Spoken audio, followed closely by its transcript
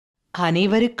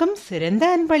அனைவருக்கும் சிறந்த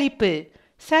அன்பளிப்பு.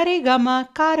 Saregama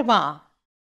Carvaan.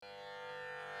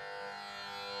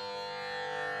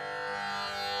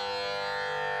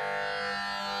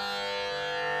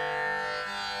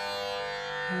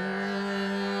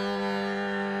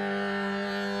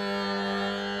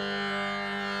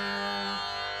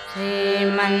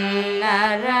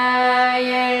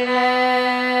 Srimannarayan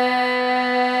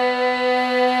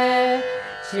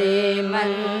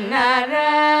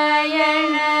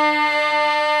Srimannarayan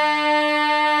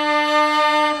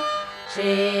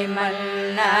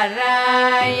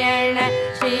Srimannarayan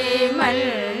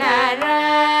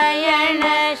Srimannarayan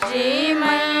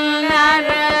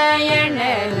Srimannarayan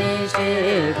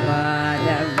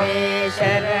Nishipadame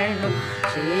Sharanu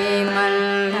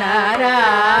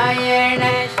Srimannarayan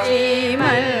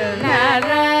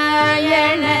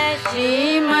Srimannarayan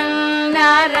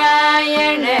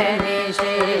Srimannarayan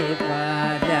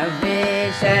Nishipadame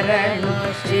Sharanu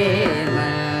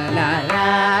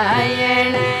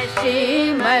Srimannarayan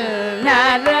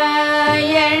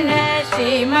Srimannarayan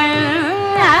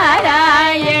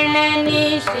Srimannarayan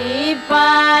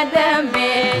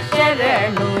Nishipadame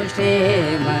Sharanu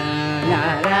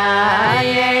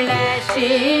Srimannarayan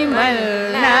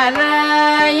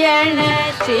Srimannarayan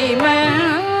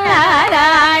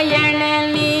Srimannarayan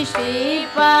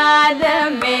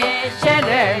Nishipadame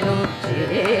Sharanu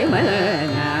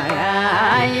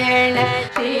Srimannarayan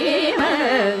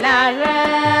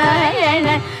Srimannarayan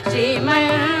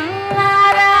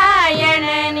Srimannarayan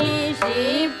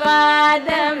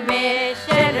Nishipadame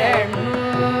Sharanu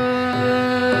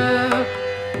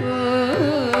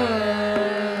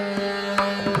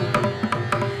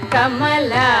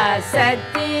Kamala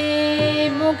Sati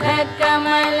Mukha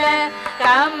Kamala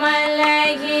Kamala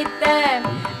Hita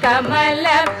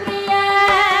Kamala Priya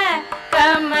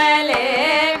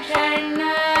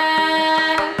Kamalekshana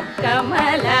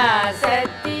Kamala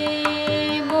Sati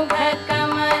Mukha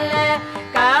Kamala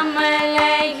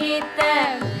Kamala Hita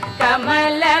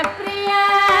Kamala Priya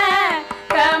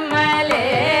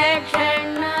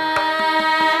Kamalekshana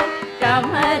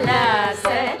Kamala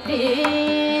Sati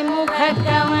Mukha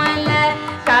Kamala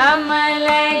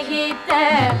Kamala Hita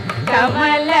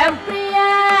Kamala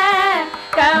Priya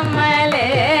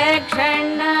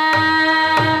Kamalekshana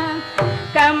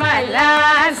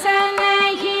Kamalasana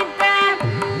Hita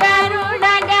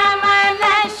Garuda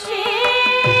Gamana Shri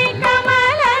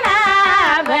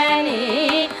Kamalanabhani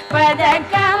Pada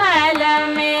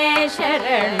Kamalame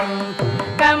Sharanu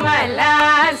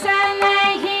Kamalasana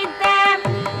Hita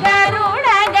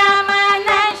Garuda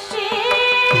Gamana Shri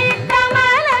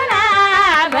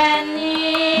Kamalanabhani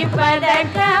Pada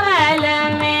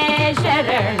Kamalame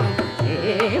Sharanu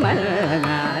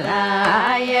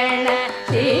Srimannarayana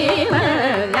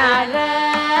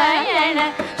Srimannarayana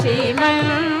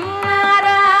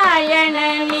Srimannarayana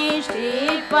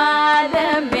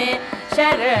Nishipadame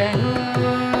Sharanu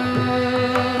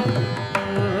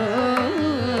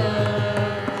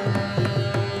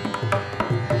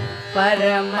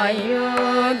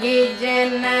Paramayogi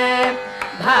Jana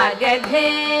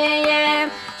Bhagadheya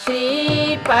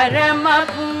Shri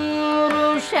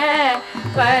Paramapurusha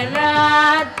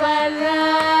Paratpara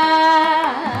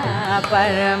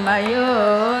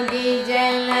Paramayogi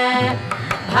Jana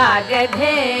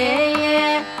Bhagadheya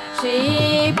Shri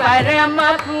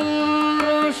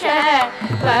Paramapurusha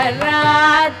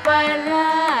Paratpara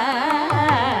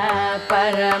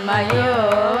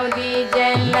Paramayogi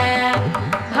Jana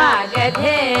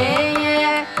Bhagadheya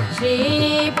Shri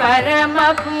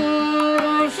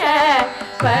Paramapurusha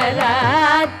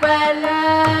Paratpara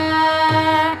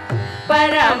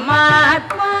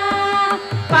Paramatma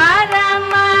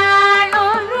Paramanu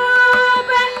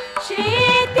Rupa Shri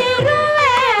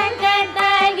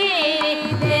Tiruvenkatagiri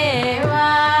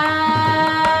Deva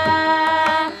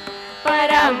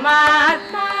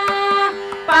Paramatma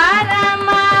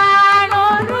Paramanu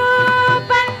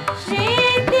Rupa Shri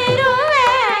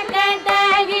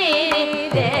Tiruvenkatagiri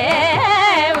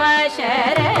Deva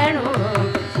Sharanu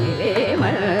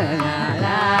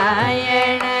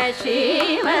Srimannarayana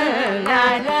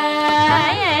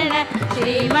Srimannarayana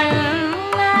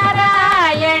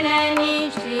Srimannarayana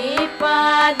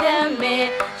Nishipadame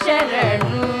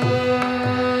Sharanu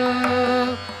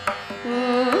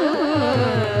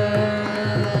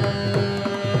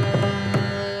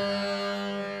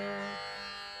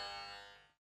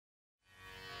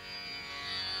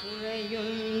Kurai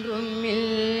Onrum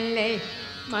Illai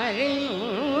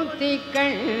Marimurthi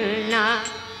Kanna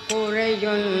Kurai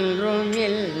Onrum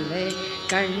Illai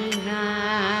Kanna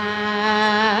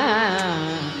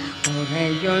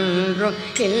Kurai Onrum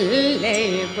Illai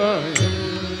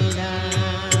Govinda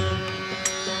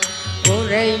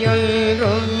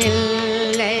குறையொன்றும்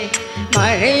இல்லை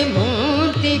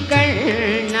மறைமூர்த்தி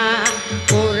கண்ணா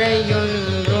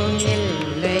குறையொன்றும்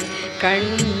இல்லை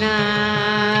கண்ணா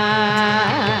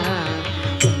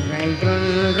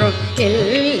குறையொன்றும்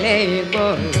இல்லை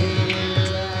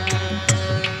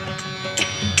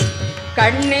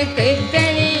கண்ணுக்கு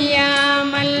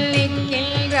தெரியாமல்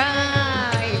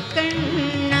நிற்கின்றாய்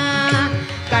கண்ணா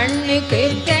கண்ணுக்கு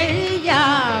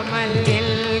தெரியாமல்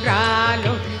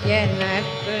நின்றாலும்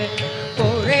எனக்கு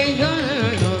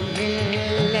குறையொன்றும்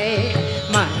இல்லை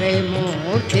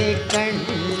மறைமூர்த்தி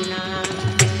கண்ணா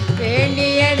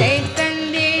வேண்டியதை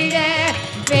தந்திட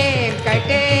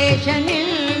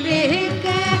வெங்கடேசனில் இருக்க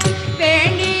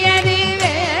வேண்டியது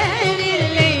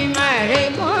வேறில்லை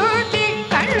மறைமூர்த்தி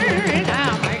கண்ணா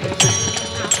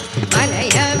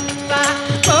மலையப்பா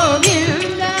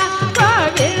கோவிந்தா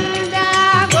கோவிந்தா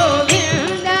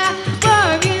கோவிந்தா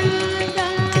கோவிந்தா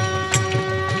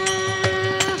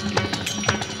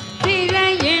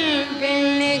திரையில்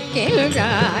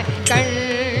பிள்ளைக்கிறாய்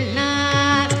கண்ணா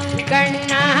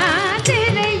கண்ணா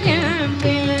திரையில்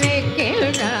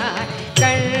பிள்ளைக்கிறாய்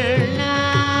கண்ணா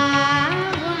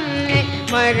உன்னை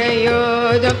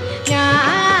மறையோதும்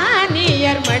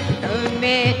ஞானியர்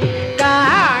மட்டுமே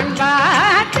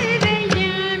காண்பார்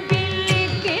திரையில்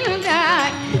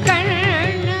பிள்ளைக்கிறாய்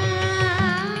கண்ணா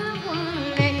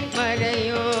உன்னை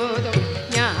மறையோதும்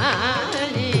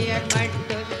ஞானியர்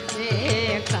மட்டுமே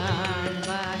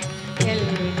காண்பார்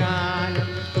எல்லாரும்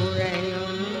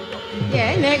குறையும்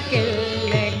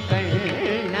எனக்கில்லை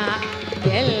கண்ணா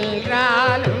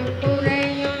எல்லாரும்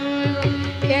குறையும்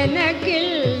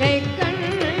எனக்கில்லை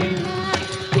கண்ணா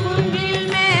குன்றில்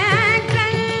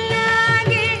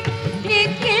மேற்கல்லாகி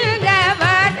நிற்கின்ற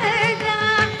வரதா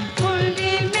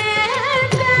குன்றில்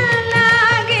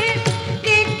மேற்கல்லாகி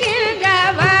நிற்கின்ற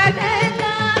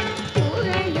வரதா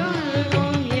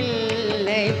குறையொன்றும்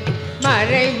இல்லை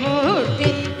மறைமூர்த்தி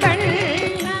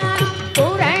கண்ணா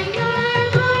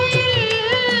குறையொன்றும்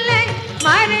இல்லை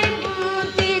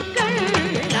மறைமூர்த்தி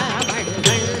கண்ணா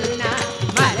மணிவண்ணா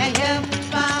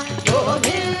மலையப்பா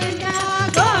கோவிந்தா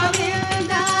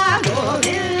கோவிந்தா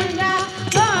கோவிந்தா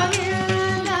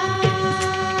கோவிந்தா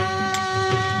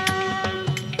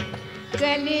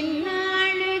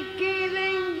கலிநாளுக்கு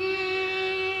இறங்கி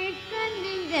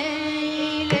கலிந்த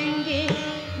இறங்கி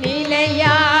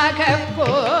நிலையாக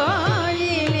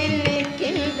கோயிலில்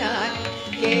நிற்கின்றார்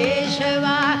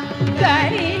கேசவா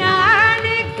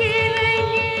கலிநாளுக்கு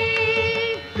இறங்கி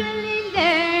கலிந்த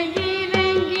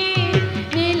இறங்கி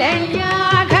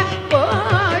நிலையாக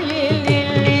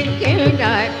கோயிலில்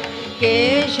நிற்கின்றார்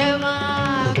கேசவா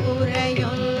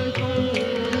குறையொன்றும்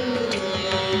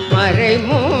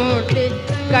மறைமூர்த்தி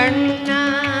கண்ணா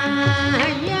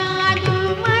யாரும்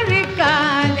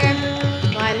மறுக்காத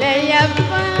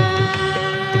மலையப்பா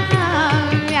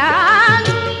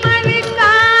யாரும்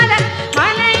மறுக்காத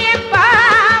மலையப்பா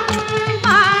உன்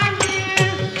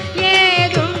பாட்டில்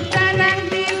ஏதும்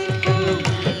கலந்திருக்கும்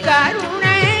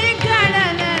கருணை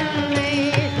கடலன்னை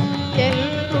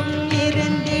என்றும்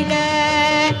இருந்திட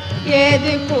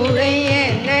ஏது குறை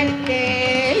எனக்கே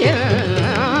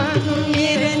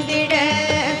இருந்திட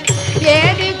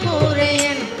ஏது குறை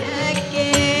எனக்கே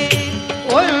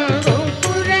ஒன்றும்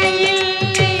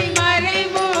குறையில்லை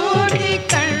மறைமூர்த்தி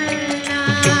கண்ணா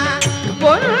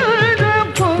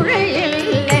ஒன்றும்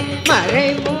குறையில்லை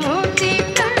மறைமூர்த்தி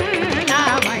கண்ணா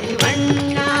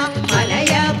மணிவண்ணா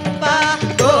மலையப்பா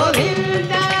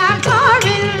கோவிந்தா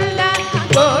கோவிந்தா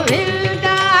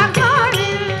கோவிந்தா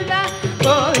கோவிந்தா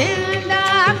கோவிந்தா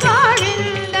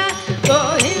கோவிந்தா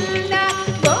கோவிந்தா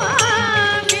கோவிந்தா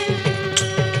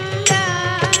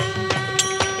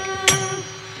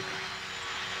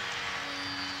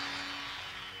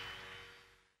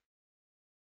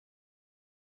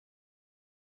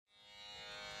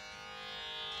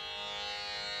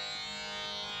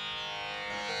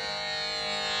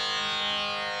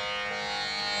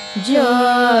जो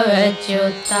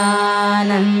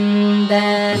अच्युतानंद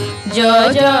जो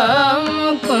जो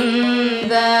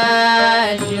मुकुंद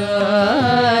जो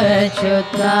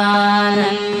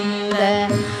अच्युतानंद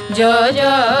जो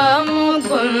जो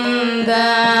मुकुंद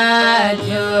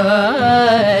जो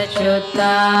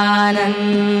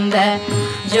अच्युतानंद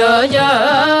जो जो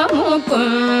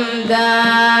मुकुंद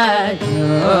जो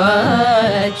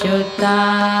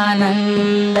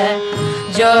अच्युतानंद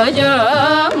जो जो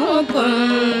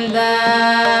मुकुंद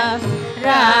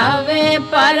रावे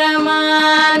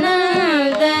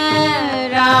परमानंद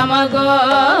राम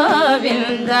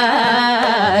गोविंद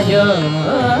जो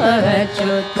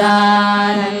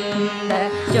अच्युतानंद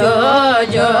जो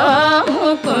जो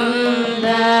मुकुंद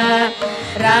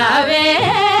रावे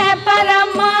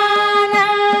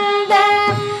परमानंद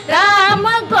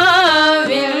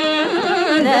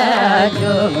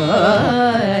Jo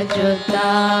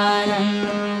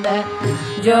Achutananda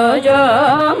Jo Jo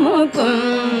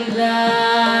Mukunda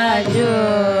Jo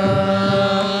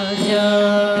Jo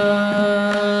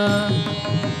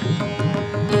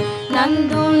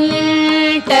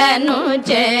Nandulitanu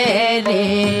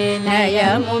Cheri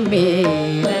Nayamu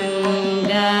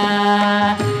Biranga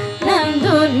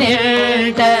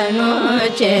Nandulitanu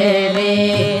Cheri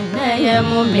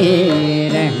Nayamu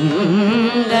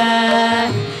Biranga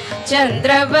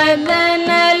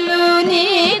Chandravadanalu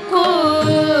Niku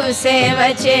Seva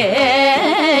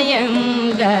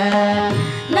Cheyanga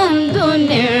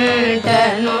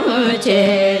Nandulitanu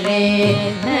Cheri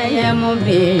Nayamu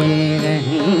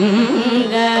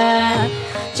Biranga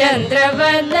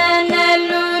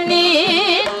Chandravadanalu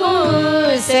Niku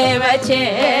Seva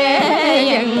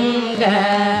Cheyanga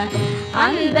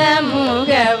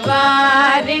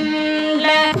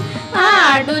Andamugavarinla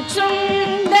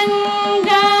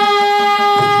Aduchundanga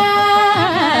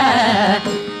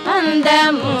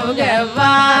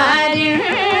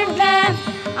Andamugavarinla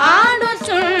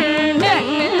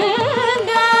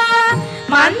Aduchundanga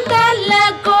Mandala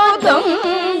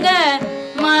Kodunga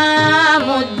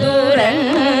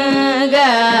Mamuduranga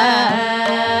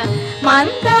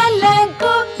Mandala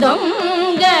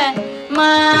Kodunga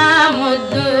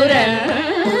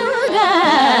Mamuduranga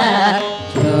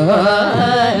Jo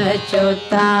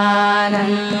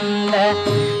Achutananda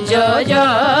Jo Jo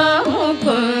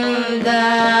Mukunda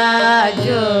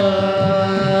Jo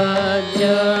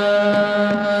Jo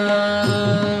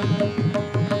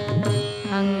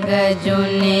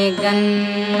Angajuni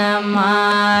Ganna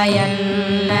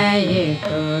Mayanna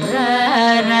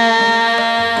Yiturara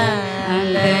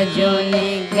Angajuni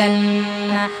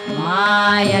Ganna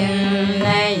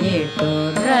Mayanna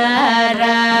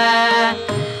Yiturara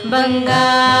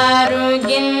Bangaru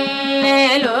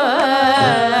Ginnelo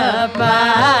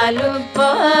Palu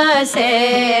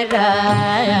Posera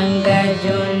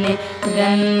Angajuni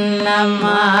Ganna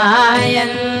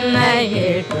Mayanna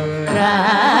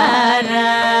Yiturara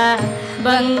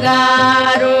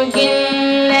Bangaru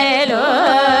Ginnelo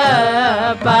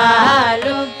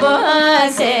Palu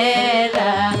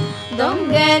Posera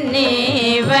Dongani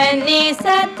Vani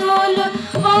Satulu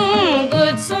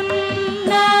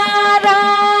Vungutsunnara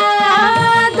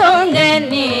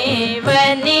Dongani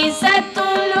Vani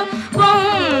Satulu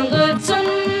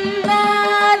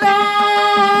Vungutsunnara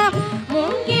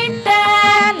Mungita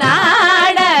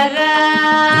Nadara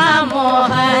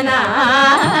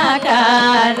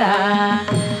Mohanakara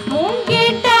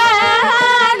Mungita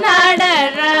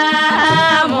Nadara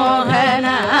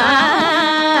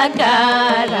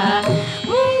Mohanakara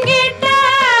Mungita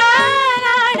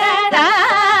Nadara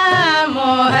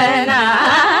Mohanakara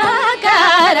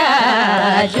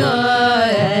Jo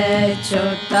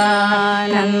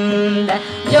Achutananda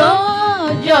Jo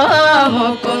Jo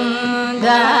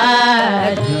Mukunda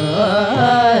Jo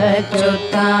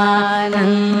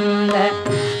Achutananda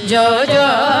Jo Jo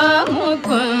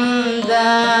Mukunda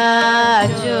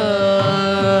Jo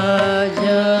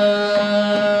Jo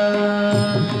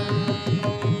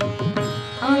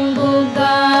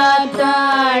Angugata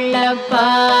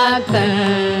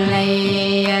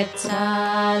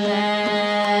Pakanayachala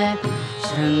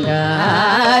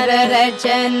Shringara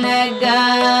Rachanaga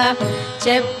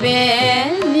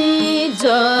Cheppeni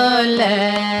Jola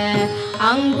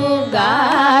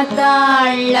Angugata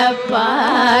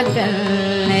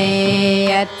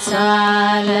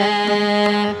Pakanayachala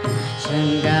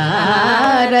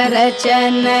Shringara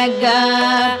Rachanaga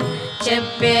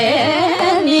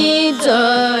Cheppeni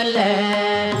Jola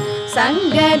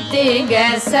Sangatiga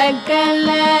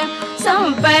Sakala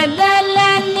Sampadala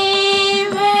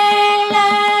Nivela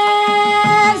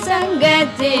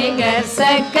Sangatiga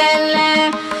Sakala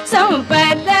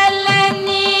Sampadala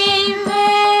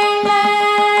Nivela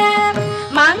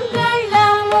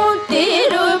Mangalamu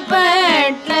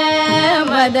Tirupatla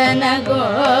Madana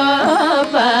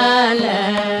Gopala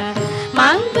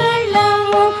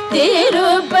Mangalamu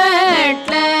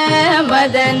Tirupatla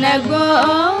Madana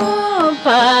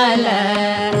Gopala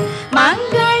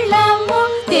Mangalamu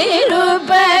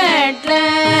Tirupatla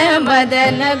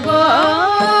Madana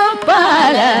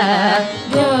Gopala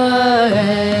Jo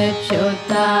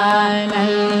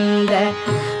Achutananda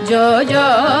Jo Jo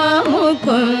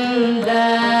Mukunda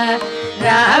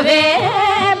Rave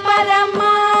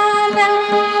Paramananda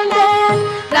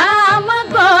Rama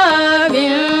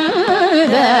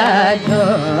Govinda Jo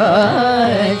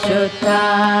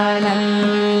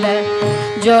Achutananda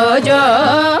Jo Jo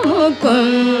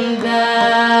Mukunda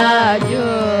Jo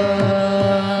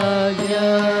Jo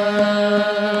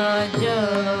Jo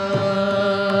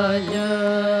Jo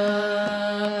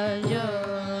Jo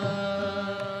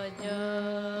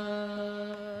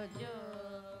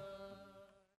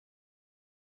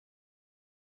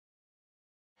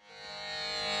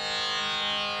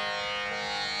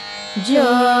जो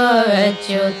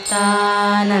अच्युतानंद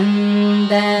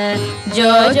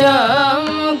जो जो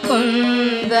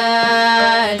मुकुंद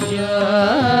जो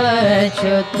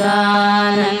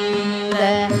अच्युतानंद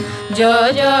जो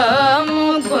जो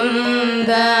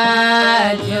मुकुंद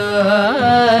जो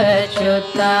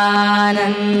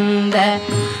अच्युतानंद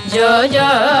जो जो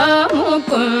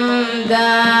मुकुंद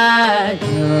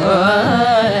जो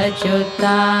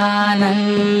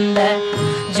अच्युतानंद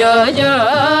जो जो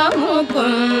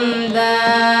मुकुंद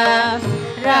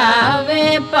रावे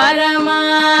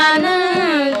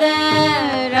परमानंद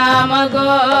राम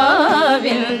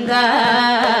गोविंद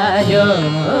जो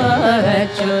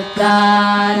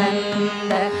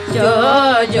अच्युतानंद जो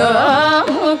जो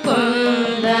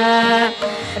मुकुंद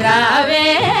रावे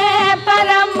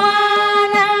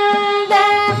परमानंद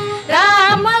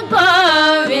राम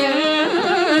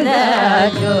गोविंद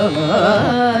जो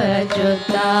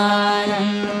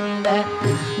अच्युतानंद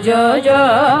जो जो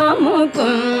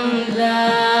मुकुंद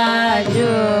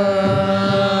जो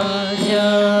जो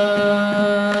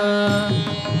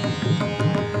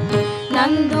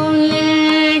नंदु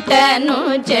निल्टनु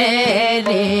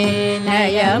चेरे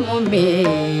नयमु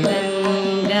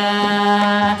मेरंगा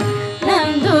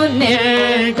नंदु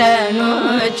निल्टनु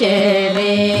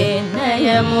चेरे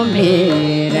नयमु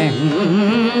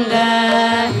मेरंगा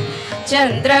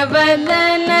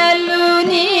चंद्रवदनलु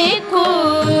नीकु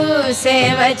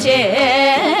సేవ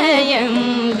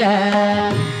చేయంగా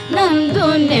నందు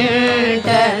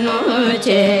నిల్టను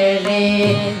చేరే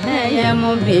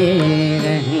నయము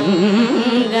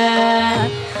బీరంగా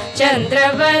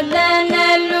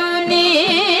చంద్రవదనలు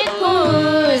నీకు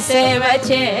సేవ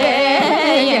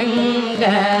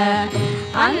చేయంగా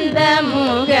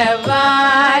అందముగ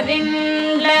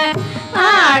వారిండ్ల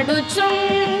ఆడుచుండంగా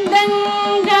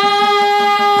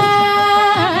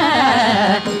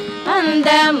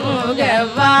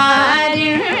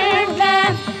అందముగవారిండ్ల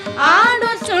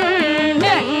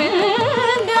ఆడుచుండంగా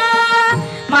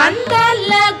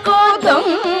మందలకు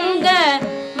దొంగ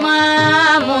మా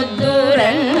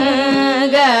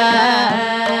ముద్దురంగా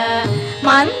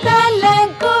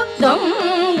మందలకు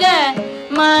దొంగ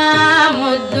మా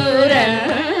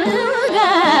ముద్దురంగా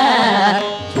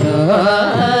జో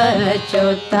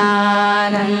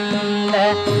అచ్యుతానంద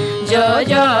జో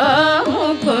జో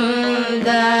ముకుంద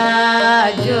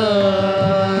जो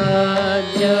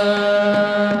जो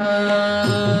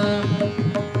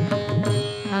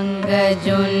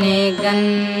अंगजुनि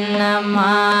गन्न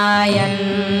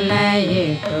मायन्न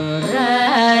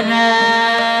इटुररा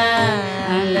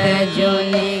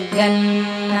अंगजुनि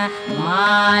गन्न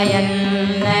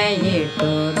मायन्न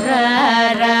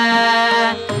इटुररा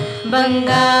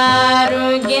बंगारु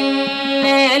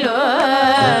गिन्नेलो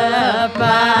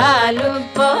पालु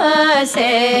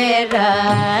पोसेरा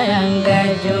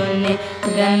अंगजुनि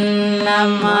गन्न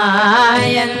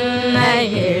मायन्न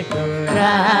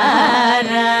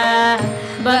इटुररा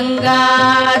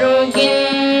बंगारु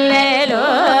गिन्नेलो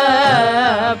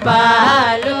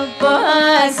पालु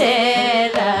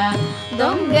पोसेरा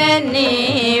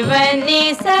दొంగనివని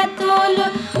సతులు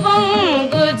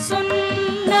పొంగుచున్నారా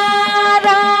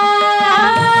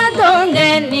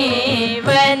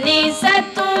దొంగనివని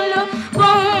సతులు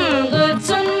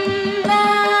పొంగుచున్నారా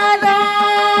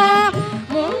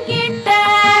ముంగిట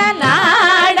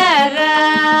నాడరా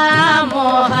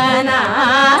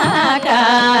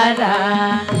మోహనాకారా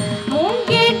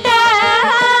ముంగిట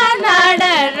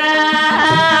నాడరా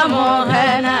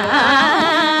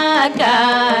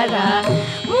మోహనాకారా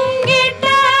ముంగిట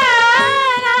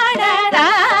నాడరా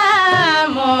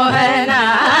మోహనాకారా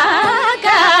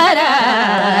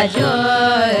జో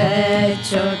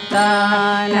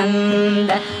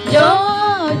అచ్యుతానంద జో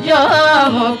జో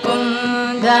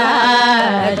ముకుంద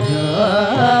జో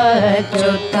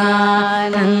అచ్యుతానంద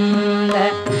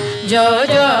జో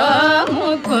జో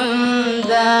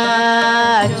ముకుంద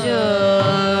జో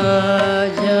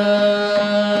జో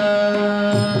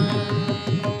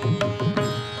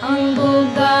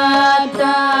అంగుగా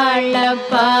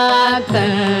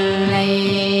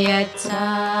తాళపాకన్నయ్య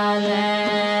చాల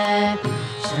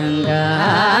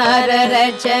శృంగార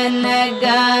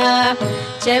రచనగా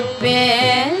చెప్పే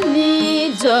నీ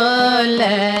జోల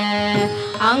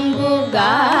అంగుగా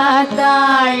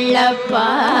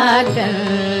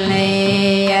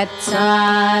తాళపాకన్నయ్య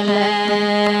చాల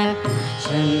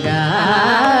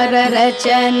శృంగార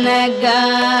రచనగా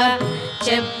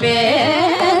చెప్పే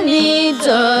నీ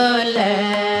జోల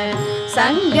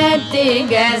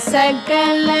సంగతిగా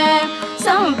సకల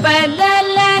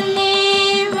సంపదల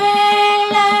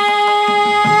నీవేళ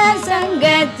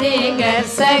సంగతిగా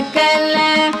సకల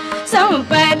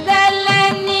సంపదల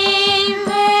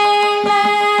నీవేళ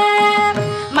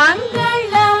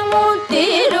మంగళము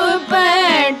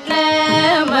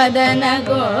మదన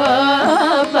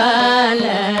గోపాల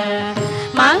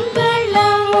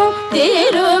మంగళము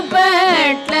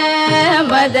తిరుపట్ల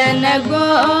మదన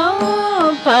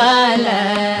గోపాల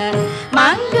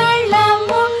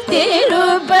మంగళము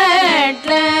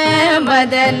తిరుపట్ల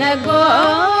మదన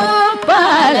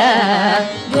గోపాల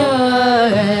జో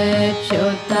అచ్యుతానంద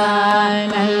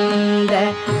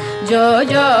జో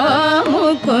జో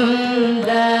ముకుంద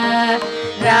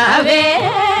రావే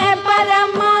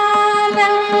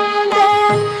పరమానంద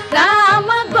రామ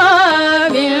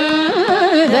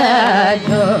గోవింద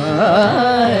జో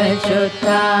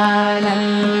అచ్యుతానంద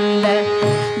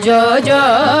జో జో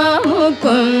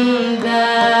ముకుంద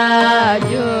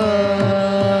జో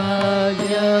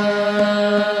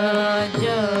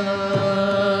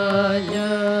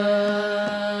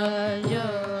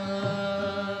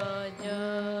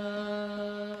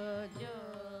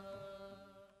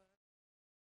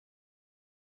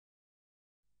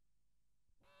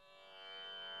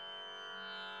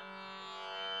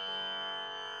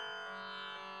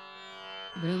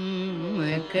బ్రహ్మ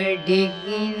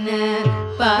కడిగిన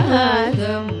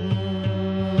పాదము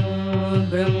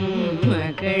బ్రహ్మ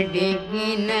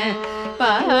కడిగిన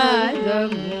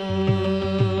పాదము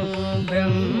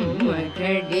బ్రహ్మ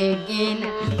కడిగిన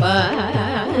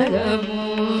పాదము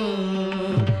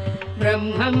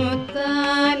బ్రహ్మము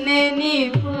తానని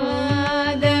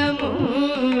పాదము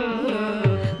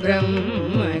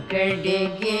బ్రహ్మ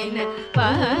కడిగిన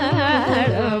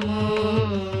పాదము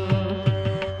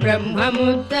బ్రహ్మము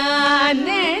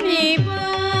తానని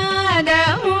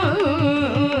పాదము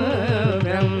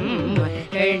బ్రహ్మ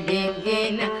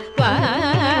కడిగిన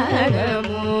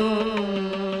పాదము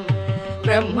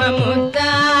బ్రహ్మము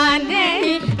తానని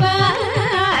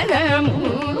పాదము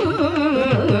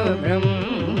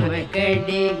బ్రహ్మ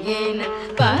కడిగిన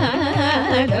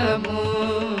పాదము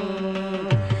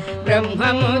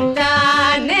బ్రహ్మము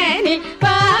తానని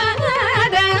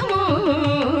పాదము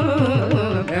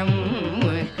బ్రహ్మ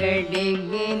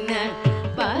కడిగిన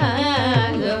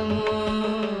పాదము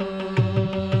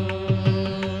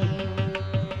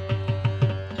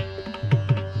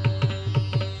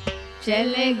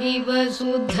చలగి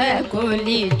వసుధ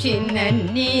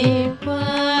కొలిచినన్ని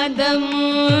పాదము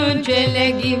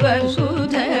చలగి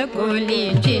వసుధ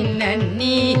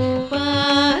కొలిచినన్ని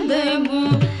పాదము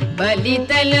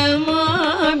బలితలము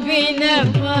విన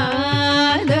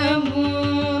పాదము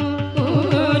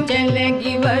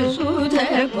చలగి వసుధ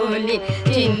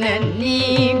కొలిచినన్ని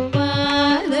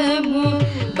పాదము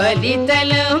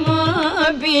బలితలము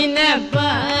విన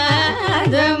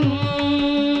పాదము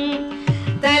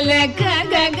తలక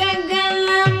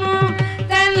గగనము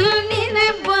తల్లిన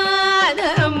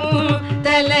పాదము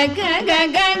తలక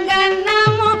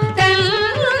గగనము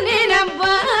తల్లిన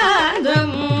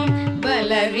పాదము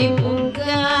బలరి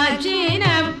పుగాచిన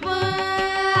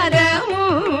పాదము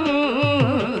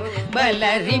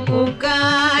బలరి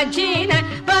పుగాచిన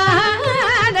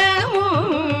పాదము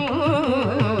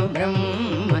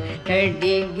బ్రహ్మ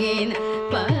కడిగిన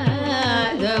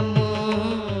పాదము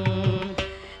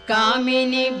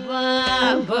కామిని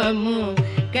పాపము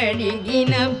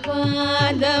కడిగిన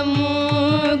పాదము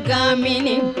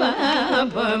కామిని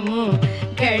పాపము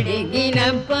కడిగిన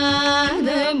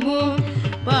పాదము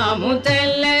పాము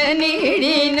తల్ల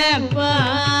నిడిన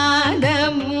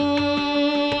పాదము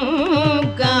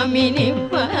కామిని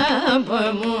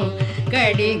పాపము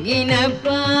కడిగిన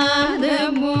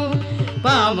పాదము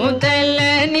పాము తల్ల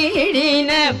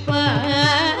నిడిన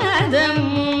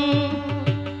పాదము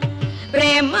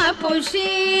ప్రేమ పుషి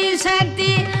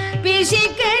సతి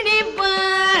పిసికడి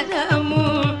పాదము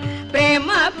ప్రేమ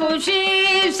పుషి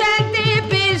సతి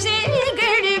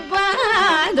పిసికడి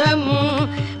పాదము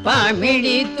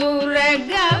పామిడి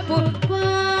తురగపు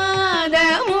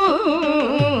పాదము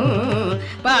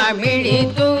పామిడి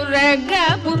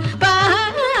తురగపు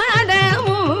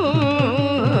పాదము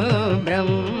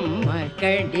బ్రహ్మ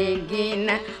కడిగిన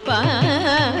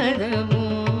పాదము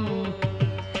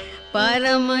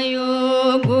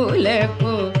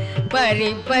పరమయోగులకు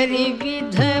పరిపరి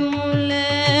విధముల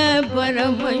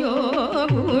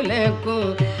పరమయోగులకు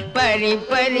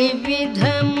పరిపరి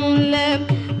విధముల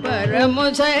పరము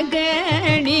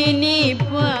సగడిని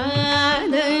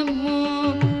పాదము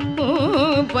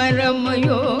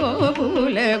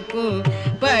పరమయోగులకు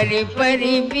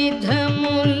పరిపరి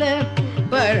విధముల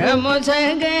పరము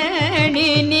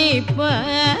సగడిని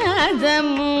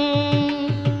పాదము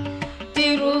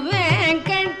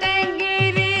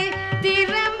తిరువేంకటగిరి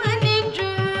తిరమని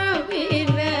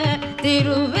చూపిన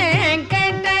తిరువేంకటగిరి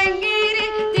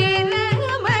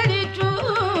తిరమని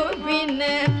చూపిన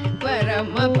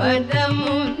పరమ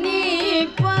పదము నీ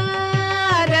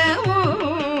పారము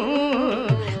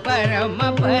పరమ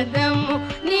పద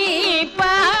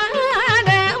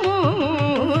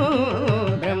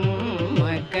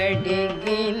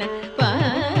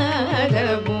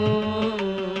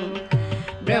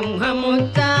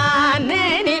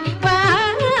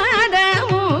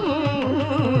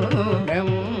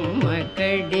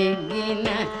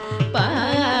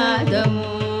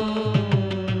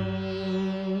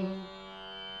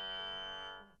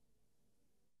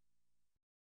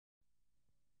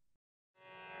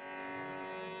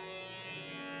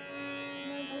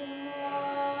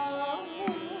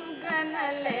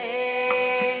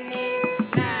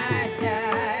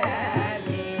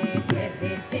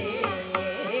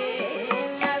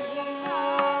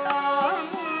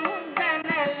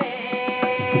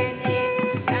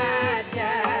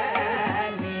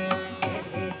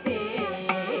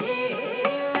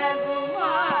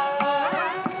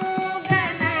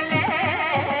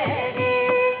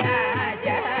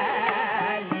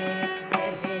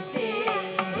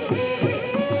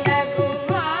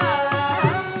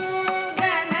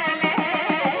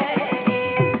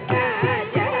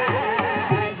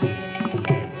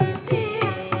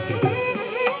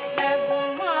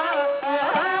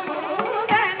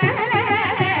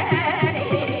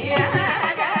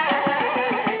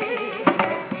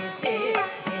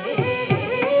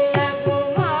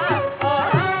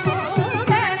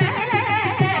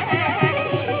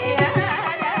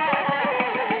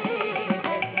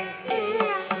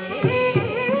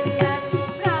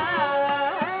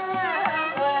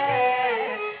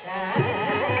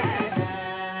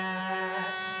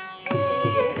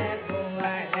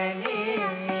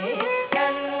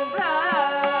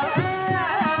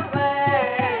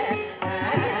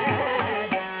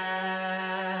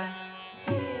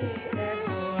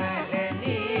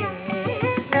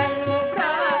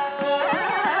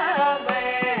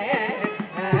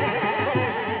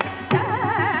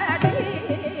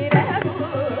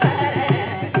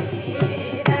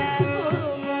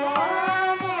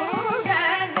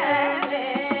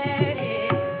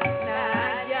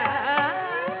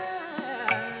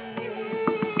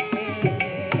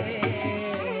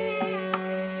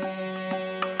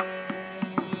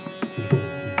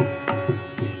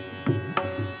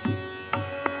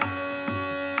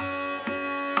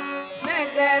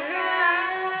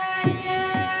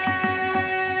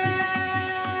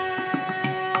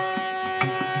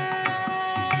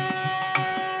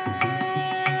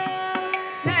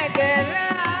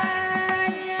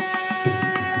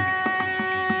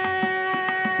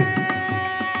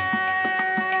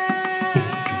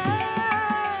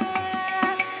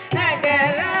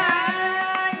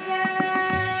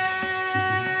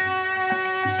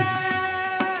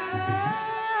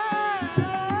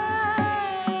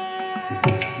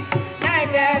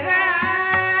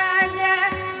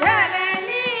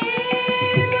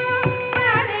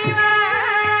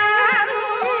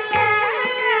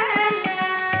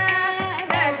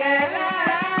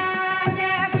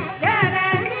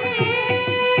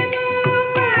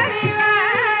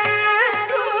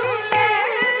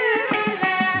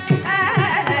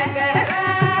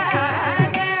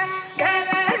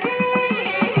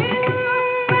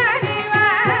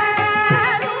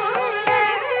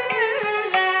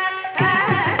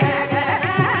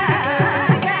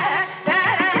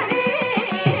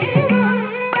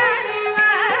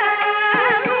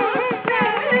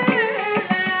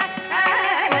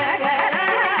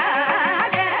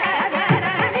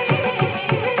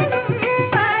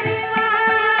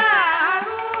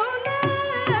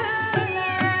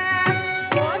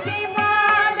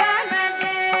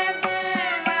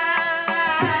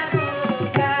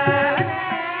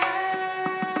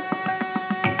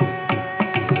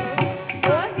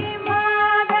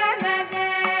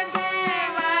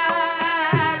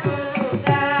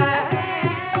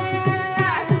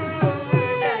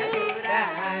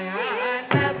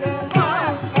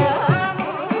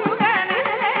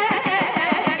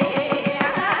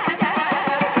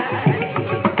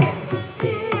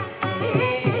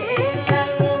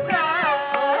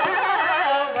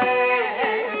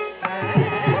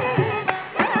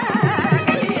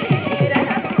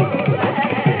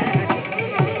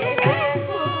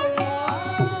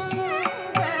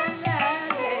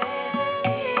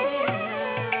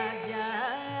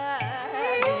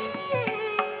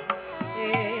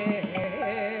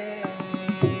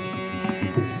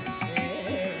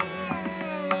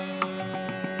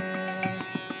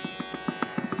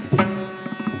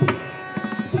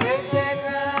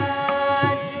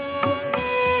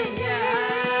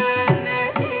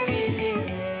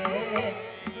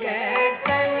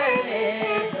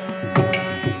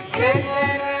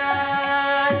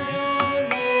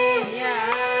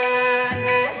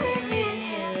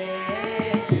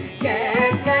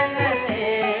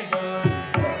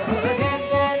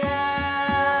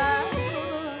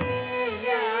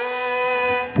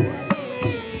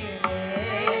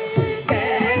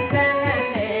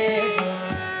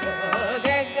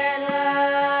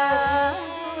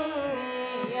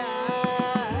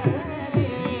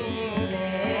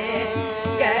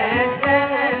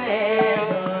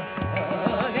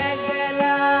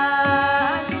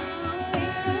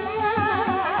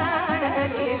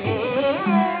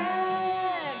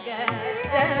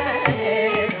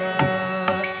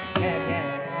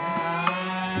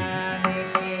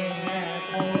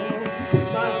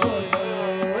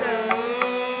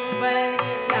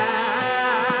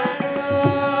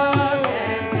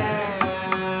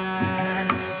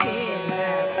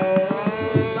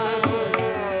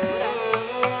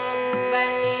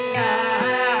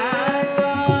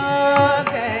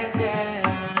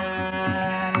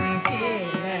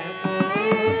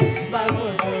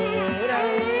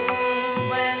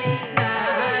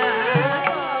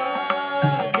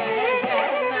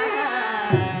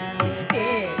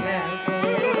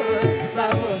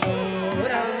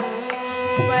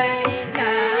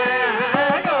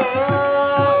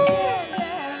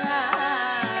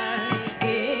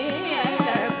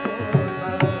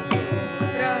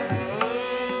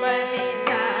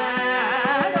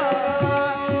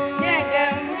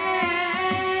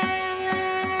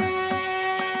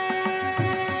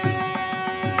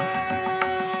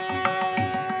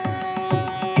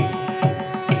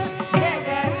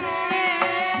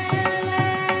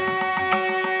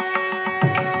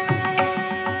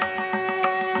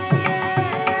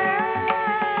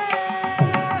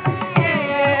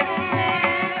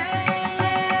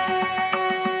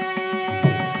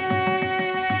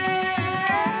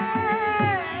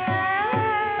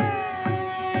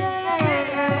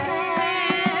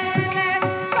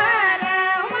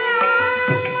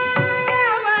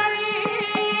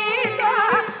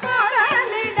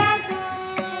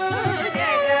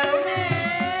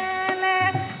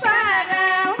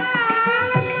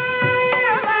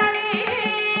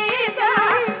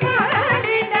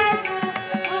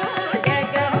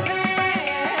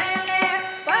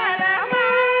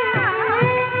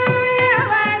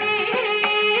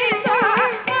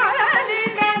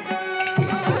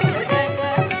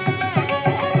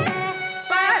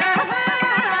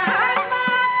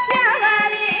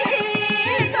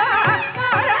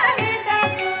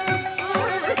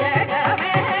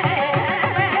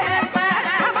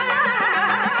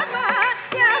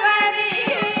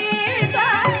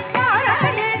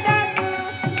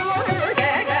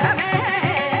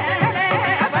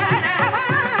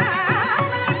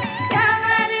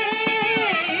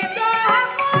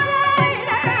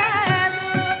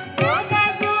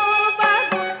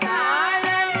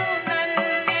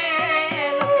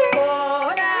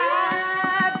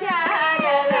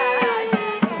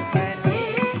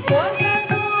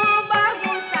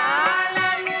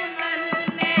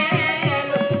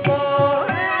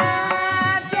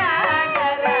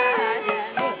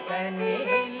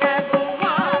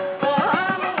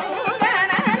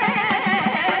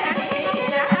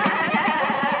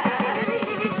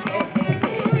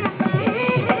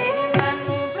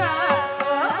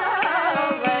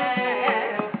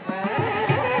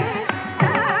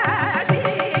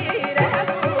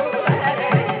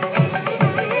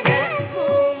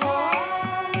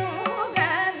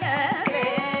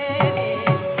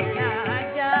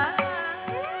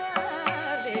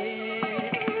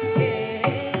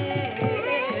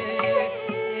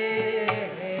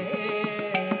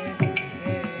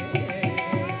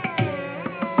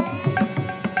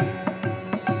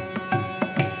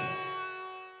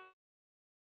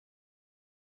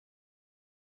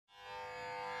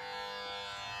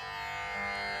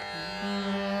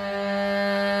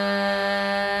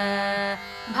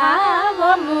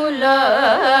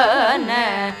భావములోన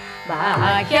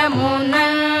బాహ్యమునందును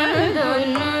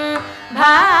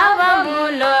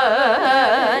భావములోన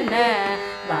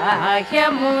బాహ్యమునందును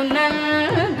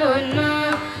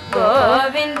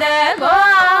గోవింద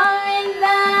గోవింద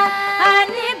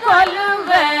అని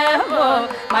కొలువవో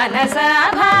మనస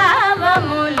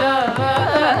భావములోన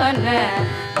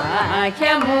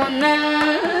బాహ్యమునందును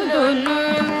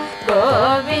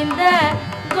గోవింద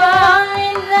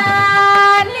గోవింద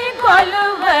అని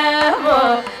కొలువవో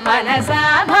మనస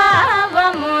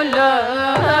భావములోన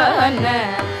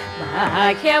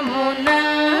బాహ్యమునందును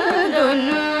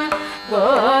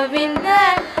గోవింద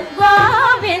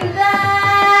గోవింద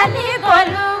అని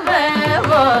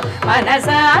కొలువవో మనస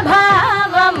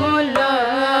భావములోన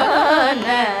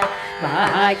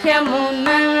బాహ్యమునందును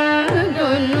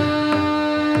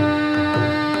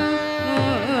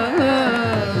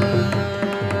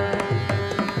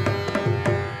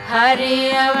హరి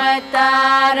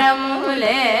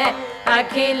అవతారములే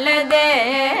అఖిల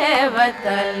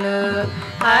దేవతలు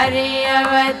హరి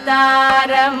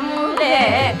అవతారములే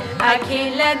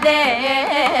అఖిల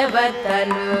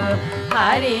దేవతలు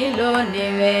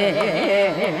హరిలోనివే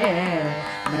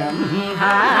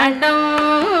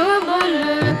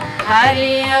బ్రహ్మాండంబులు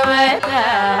హరి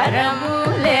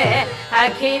అవతారములే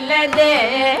అఖిల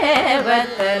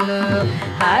దేవతలు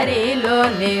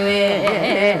హరిలోనివే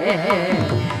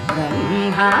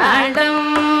బ్రహ్మాండంబులు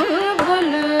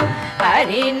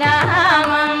హరినామములే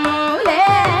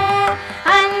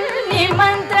అన్ని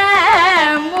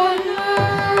మంత్రములు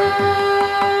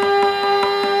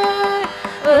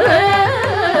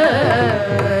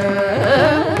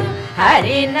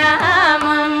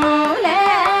హరినామములే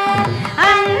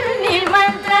అన్ని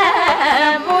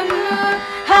మంత్రములు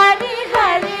హరి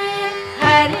హరి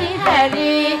హరి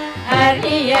హరి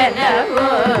హరియనవో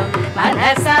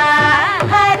మనసా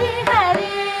హరి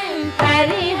హరి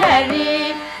హరి హరి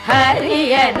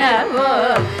హరియనవో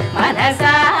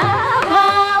మనసా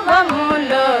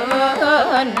భావములోన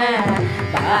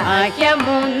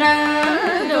బాహ్యమునందును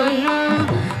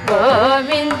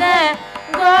గోవింద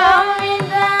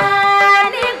గోవింద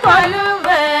అని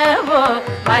కొలువవో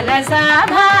మనసా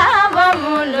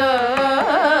భావములోన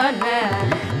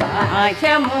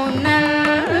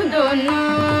బాహ్యమునందును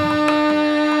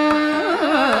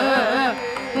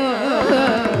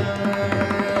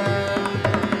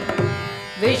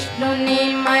విష్ణుని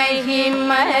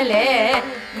మహిమలే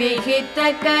విహిత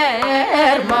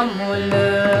కర్మములు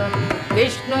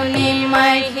విష్ణుని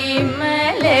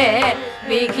మహిమలే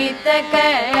విహిత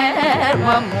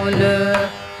కర్మములు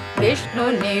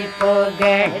విష్ణుని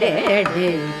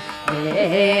పొగడెడి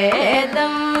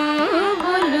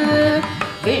వేదంబులు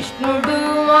విష్ణుడు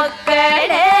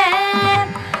ఒక్కడే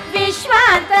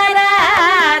విశ్వాంతరాత్ముడు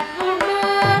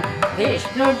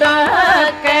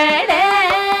విష్ణుడొక్కడే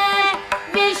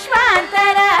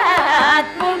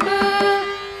విశ్వాంతరాత్ముడు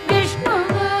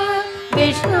విష్ణువు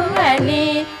విష్ణువని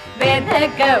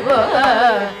వెదకవో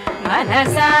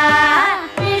మనసా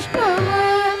విష్ణువు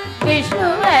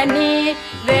విష్ణువని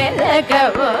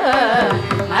వెదకవో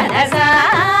మనసా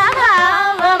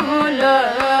భావములోన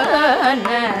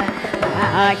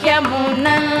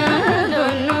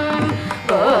బాహ్యమునందును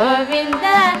గోవింద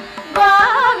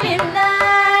గోవింద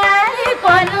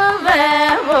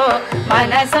కొలువవో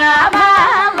మనసా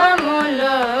భావములోన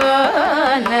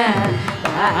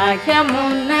బాహ్యమునందును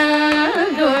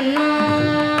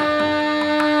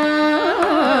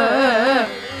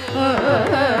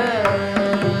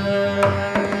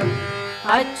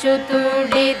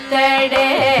అచ్యుతుడితడే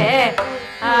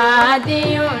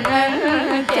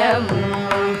ఆదియునంత్యము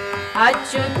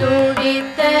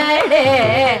అచ్యుతుడితడే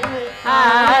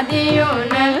ఆదియునంత్యము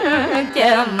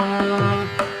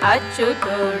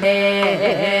అచ్యుతుడే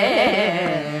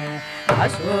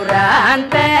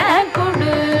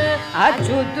అసురాంతకుడు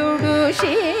అచ్యుతుడు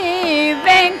శ్రీ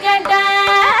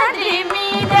వెంకటాద్రి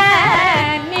మీద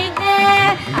నిదే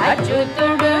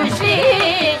అచ్యుతుడు శ్రీ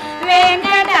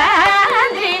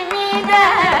వెంకటాద్రి మీద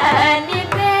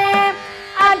నిదే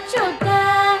అచ్యుత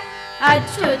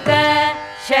అచ్యుత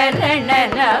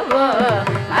శరణనవో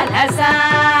మనసా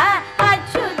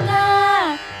అచ్యుత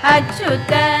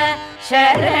అచ్యుత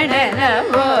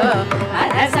శరణనవో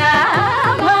మనసా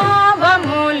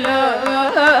భావములోన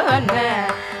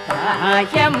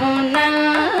బాహ్యమునందును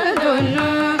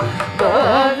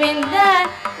గోవింద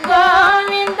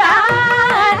గోవింద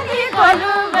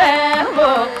కొలువవో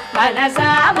మనసా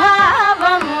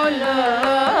భావములోన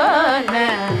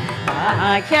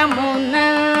బాహ్యమునందును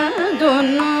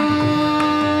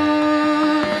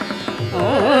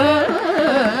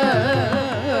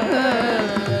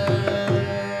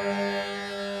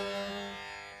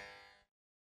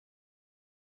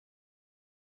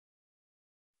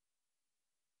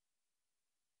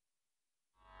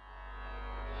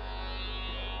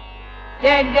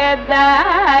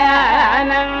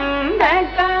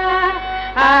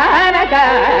Jagadanandakaraka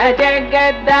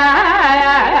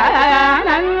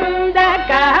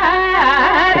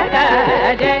Jagadanandakaraka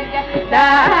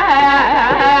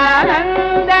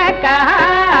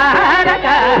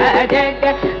Jagadanandakaraka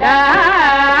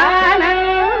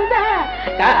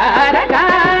Jagadanandakaraka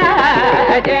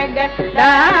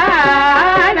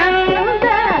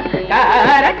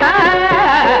Jagadanandakaraka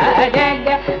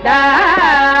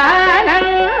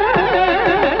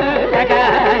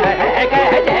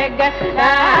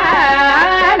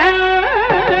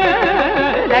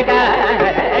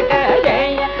Jagadanandakaraka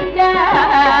Jaya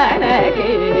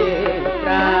Janaki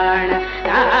Prana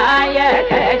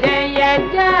Nayaka Jaya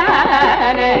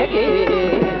Janaki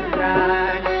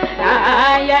Prana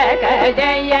Nayaka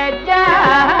Jaya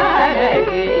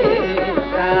Janaki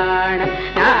Prana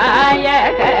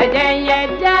Nayaka Jaya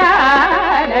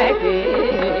Janaki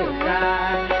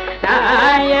Prana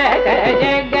Nayaka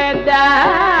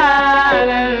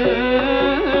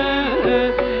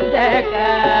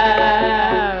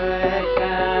Jagadanandakaraka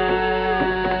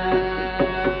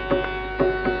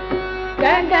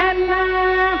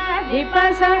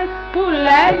Jagannathipasa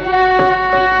Pulaja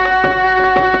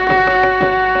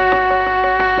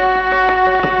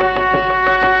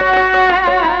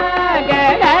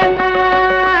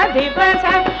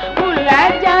Jagannathipasa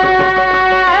Pulaja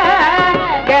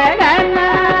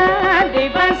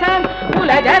Jagannathipasa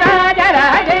Pulaja Raja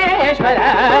Rajeshwara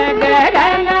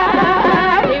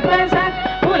Jagannathipasa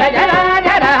Pulaja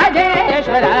Raja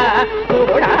Rajeshwara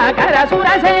Gurunakara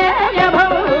Suraseya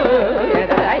Bhowli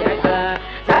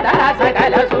Sada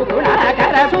Sakala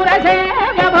Sugunakara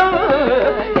Suraseya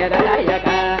Bhowli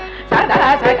Sada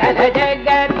Sakala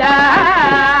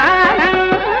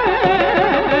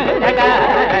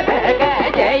Jagadanandakaraka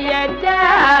Jaya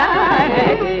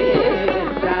Janaki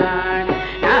Prana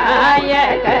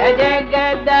Nayaka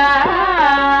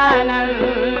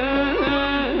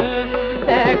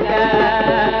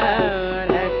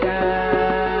Jagadanandakaraka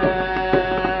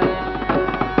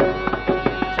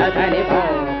Sasani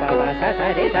Bhava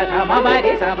Sasari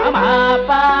Sasamamari Samama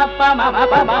Papa Mama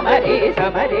Pama Mari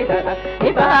Samari Sasa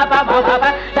Nipapa Mama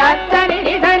Sasani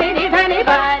Nidhani Nidhani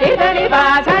Pa Nidhani Pa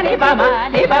Sani Pama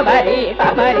Nipamari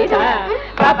Pamari Sa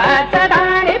Papa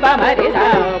Sadani Pamari Sa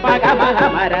Pagamaha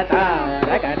Marata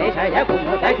Raganeshaya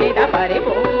Kumudakita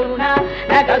Paripurna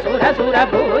Nagasura Sura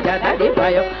Puja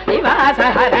Tadipayo Nivasa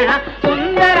Harana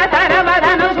Sundara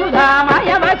Taravadana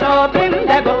Sudhamaya Vacho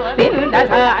Pindago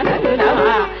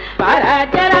Pindasanandama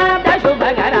Parajarada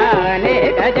Shubhagara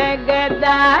Neka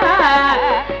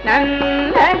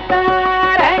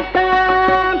Jagadanandakaraka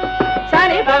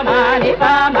Sani Pamani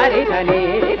Pamari Sani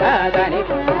Sani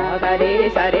Pamari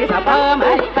Sari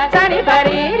Sapamari Sani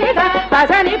Parisa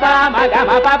Pasani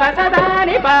Pamagama Papa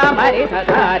Sadani Pamari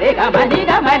Sasari Gamani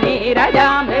Gamani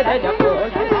Rajamrita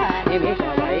Japosana Nimisha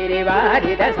Vairi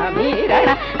Varita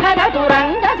Samirana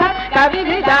Nagaturangasa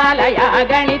Kaviridalaya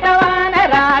Ganitavana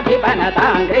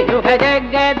Radhipanatangri Yuga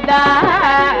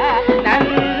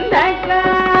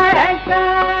Jagadanandakaraka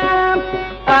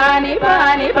Pani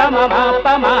Pani Pama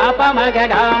Pama Pama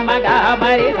Gama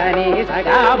Gamari Sani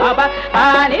Sagama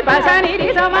Pani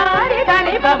Pasani Samari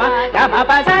Tani Pama Gama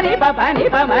Pasani Papani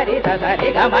Pamari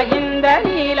Sasari Gama Indra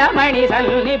Nila Mani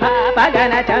Salnipa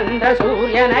Pagana Chandra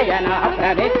Surya Nayana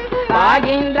Prame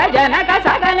Pagindra Janaka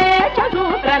Sagale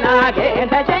Chasupra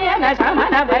Nagendra Jayana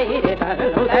Samana Vairi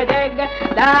Taruda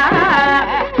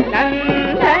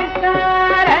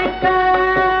Jagadanandakaraka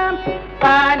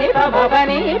Pani Pama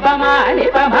Pani Pama Ni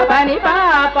Pama Pani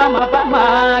Papa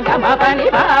Pama Gama Pani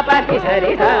Papa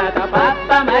Sari Sata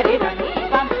Papa Mari Sani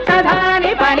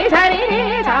Sadhani Pani Sari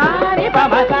Sari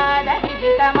Pama Sada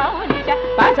Hita Maunisha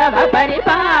Pasava Pani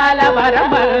Pala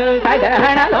Varamal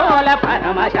Tagrahana Lola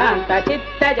Parama Shanta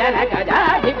Chitta Janaka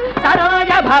Jaji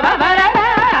Saroja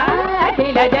Bhavavarayai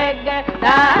Khila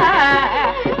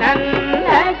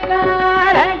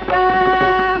Jagadanandakaraka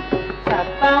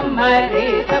Sapamari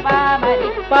Sapamari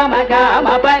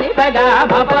Pamagama Pani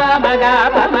Pagama Pamaga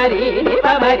Pamari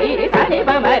Pamari Sani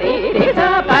Pamari Risa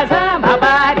Pasama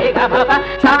Pari Gama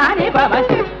Sani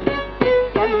Pamari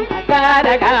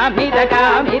Karagami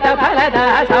Gamita Palada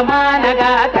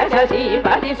Samanaga Tasasi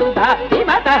Pati Sudha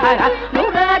Timatahara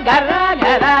Nura Gara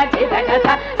Gara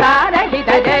Chitakata Sara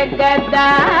Hita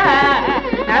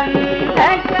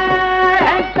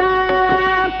Jagadanandakaraka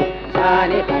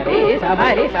Sani Pari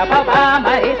Samari Sapapa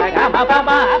Mari Sagama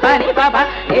Papa Pani Papa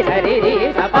Nisari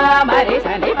Sapa Mari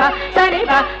Sanipa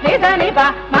Sanipa Nisanipa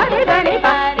Mari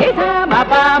Sanipa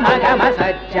Nisamapa Magama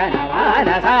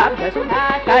Sajjanavana Sabja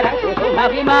Sudhakara Kusuma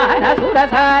Vimana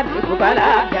Surasari Kupala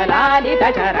Jalalita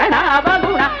Charana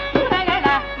Vaguna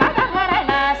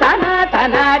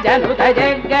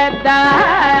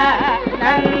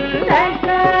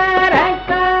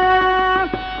Jagadanandakaraka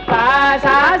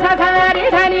Pasa Sadani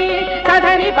Sani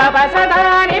Sadani Papa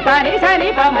Sadani Pani Sani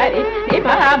Pamari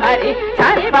Nipamari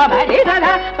Sani Pamari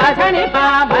Sada Pasani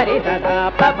Pamari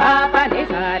Sada Papa Pani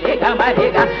Sari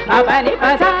Gamariga Apani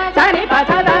Pasa Sani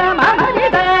Pasada Mamani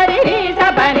Sari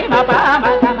Sapani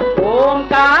Mapama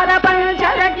Omkara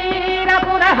Pancharakira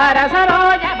Purahara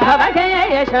Saroja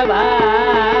Bhavajaya Shava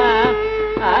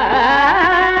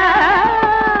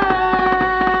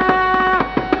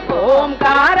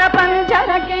Omkara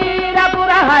Pancharakira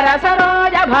Purahara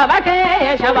Saroja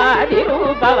Bhavajaya Shava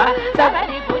Dirupava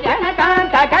Sadani Pujana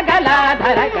Kanta Kagala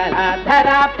Dhara Kala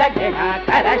Dhara Ptakena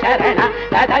Kara Sharana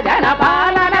Tata Jana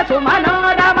Palana Sumano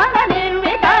Ramana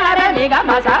Nirvikara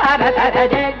Nigamasara Tata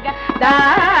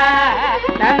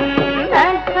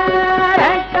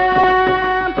Jagadanandakaraka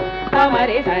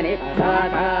Pamarisa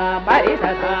Nipasasa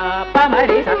Parisasa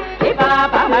Pamarisa Nipa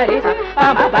Pamarisa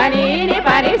Pamapani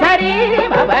Nipani Sari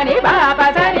Nipapani Papa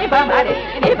Sari Pamari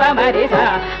Nipamarisa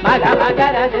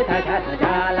Magamagara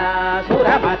Jala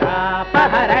Suramata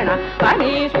Paharana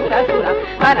Pani Sura Sura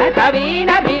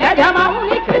Parakavina Virajamam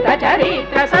Nikrita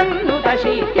Charitra Sannuta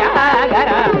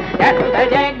Shityagara Januta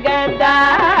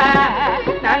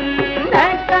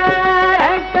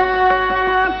Jagadanandakaraka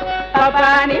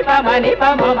Papani Pamani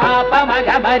Pamama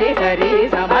Pamagamari Sari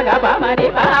Samaga Pamani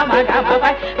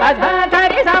Pamagamapa Pasa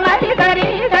Sari Samari Sari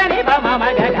Sari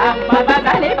Pamamagam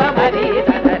Papasani Pamari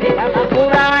Sari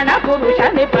Purana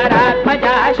Purushani Paratma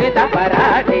Jashita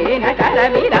Paratina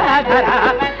Karaviradhara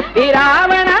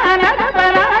Viravana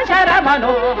Parashara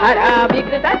Manohara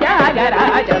Vikrita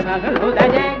Jagaraja Sanuda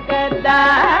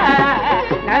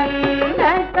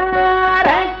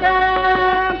Jagadanandakaraka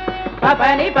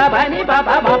Papani Papani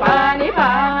Papa Papani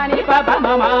Pani Papa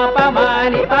Mama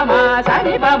Pamani Pama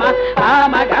Sani Pama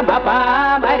Amagama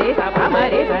Pamarisa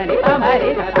Pamarisa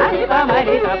Nipamarisa Sani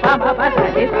Pamarisa Pama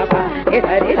Pasani Sapa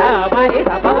Isarisa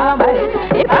Marisa Pamarisa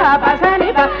Nipapa Sani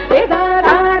Pa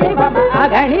Isarani Pama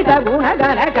Aganita Guna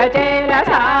Gana Kachela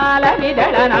Sala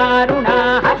Vidala Naruna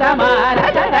Hasamara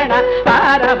Charana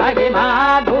Paramagima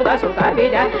Duda Sukha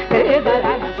Vida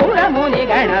Siddhara Suramuni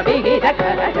Gana Vigita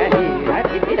Karajani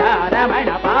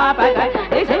Ramana Papa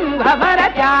Simha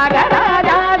Varatyaga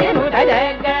Raja Dinuta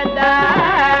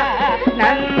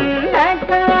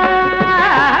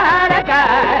Jagadanandakaraka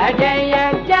Jaya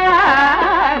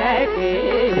Janaki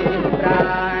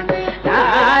Pran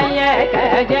Nayaka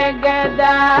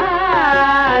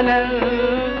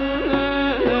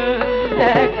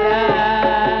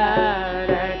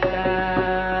Jagadanandakaraka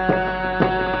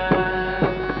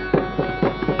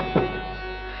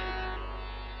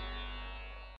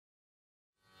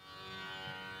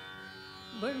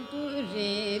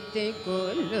Bantureethi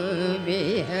Kolu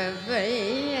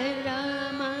Vihavaya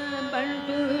Rama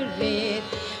Bantureethi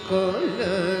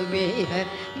Kolu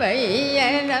Vihavaya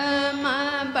Rama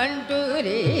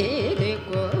Bantureethi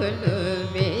Kolu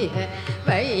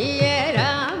Vihavaya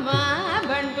Rama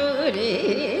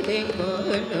Bantureethi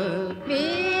Kolu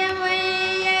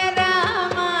Vihavaya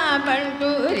Rama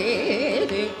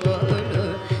Bantureethi Kolu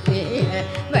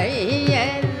Vihavaya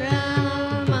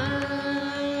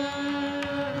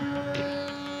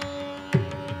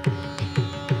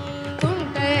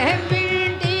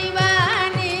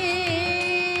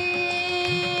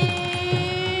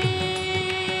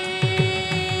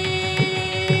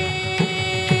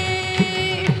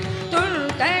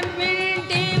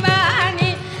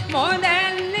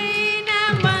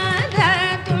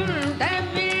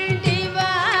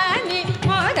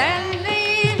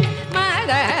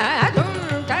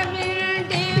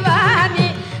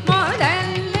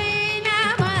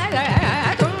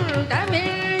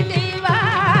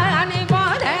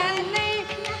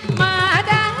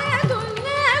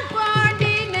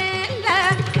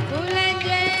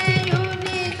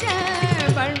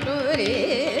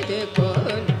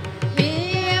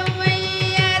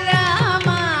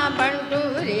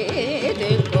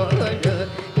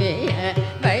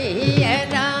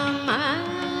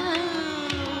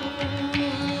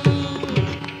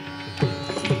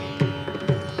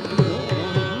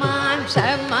Nagumomu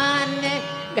Masamane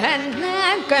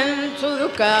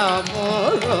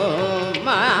Nagumomu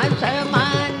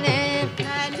Masamane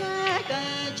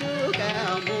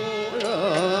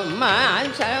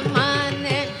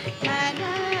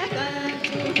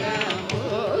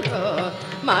Nagumomu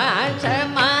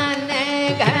Masamane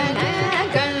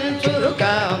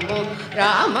Nagumomu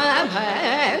Rama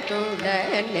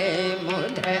Bhatudane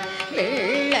Mudha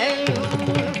Villayu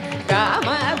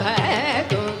Rama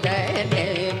Bhatudane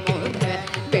Mudha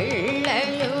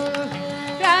Villayu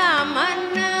Rama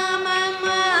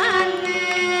Namamane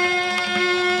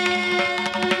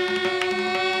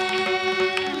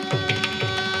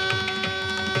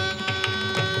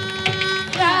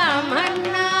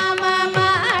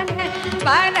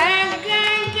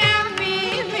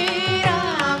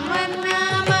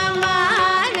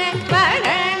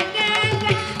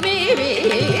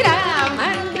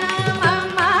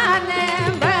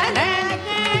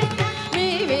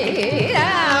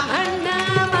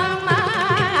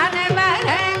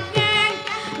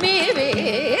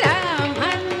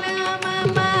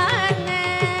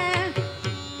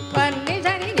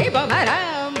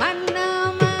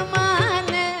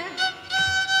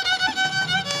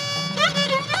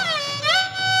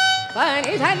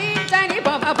pani sani sani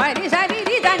pama pani sani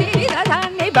ri sani ri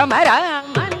sani pama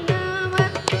Rama nama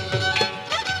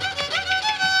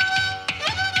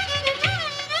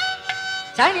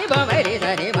sani pama ri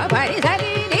sani ma pani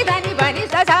sani ri sani pani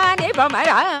sani pama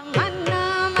Rama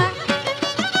nama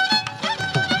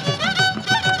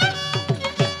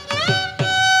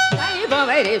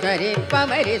sani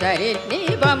pama ri sani ni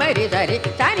pama ri sani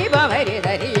sani pama ri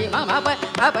sani mama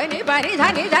pa ni pani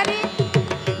sani sani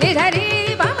ni sani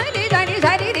pama ni sani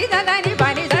sani ri sani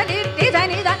pani sani ri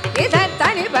sani ri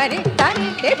sani pani sani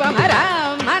ni pama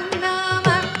Rama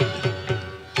nama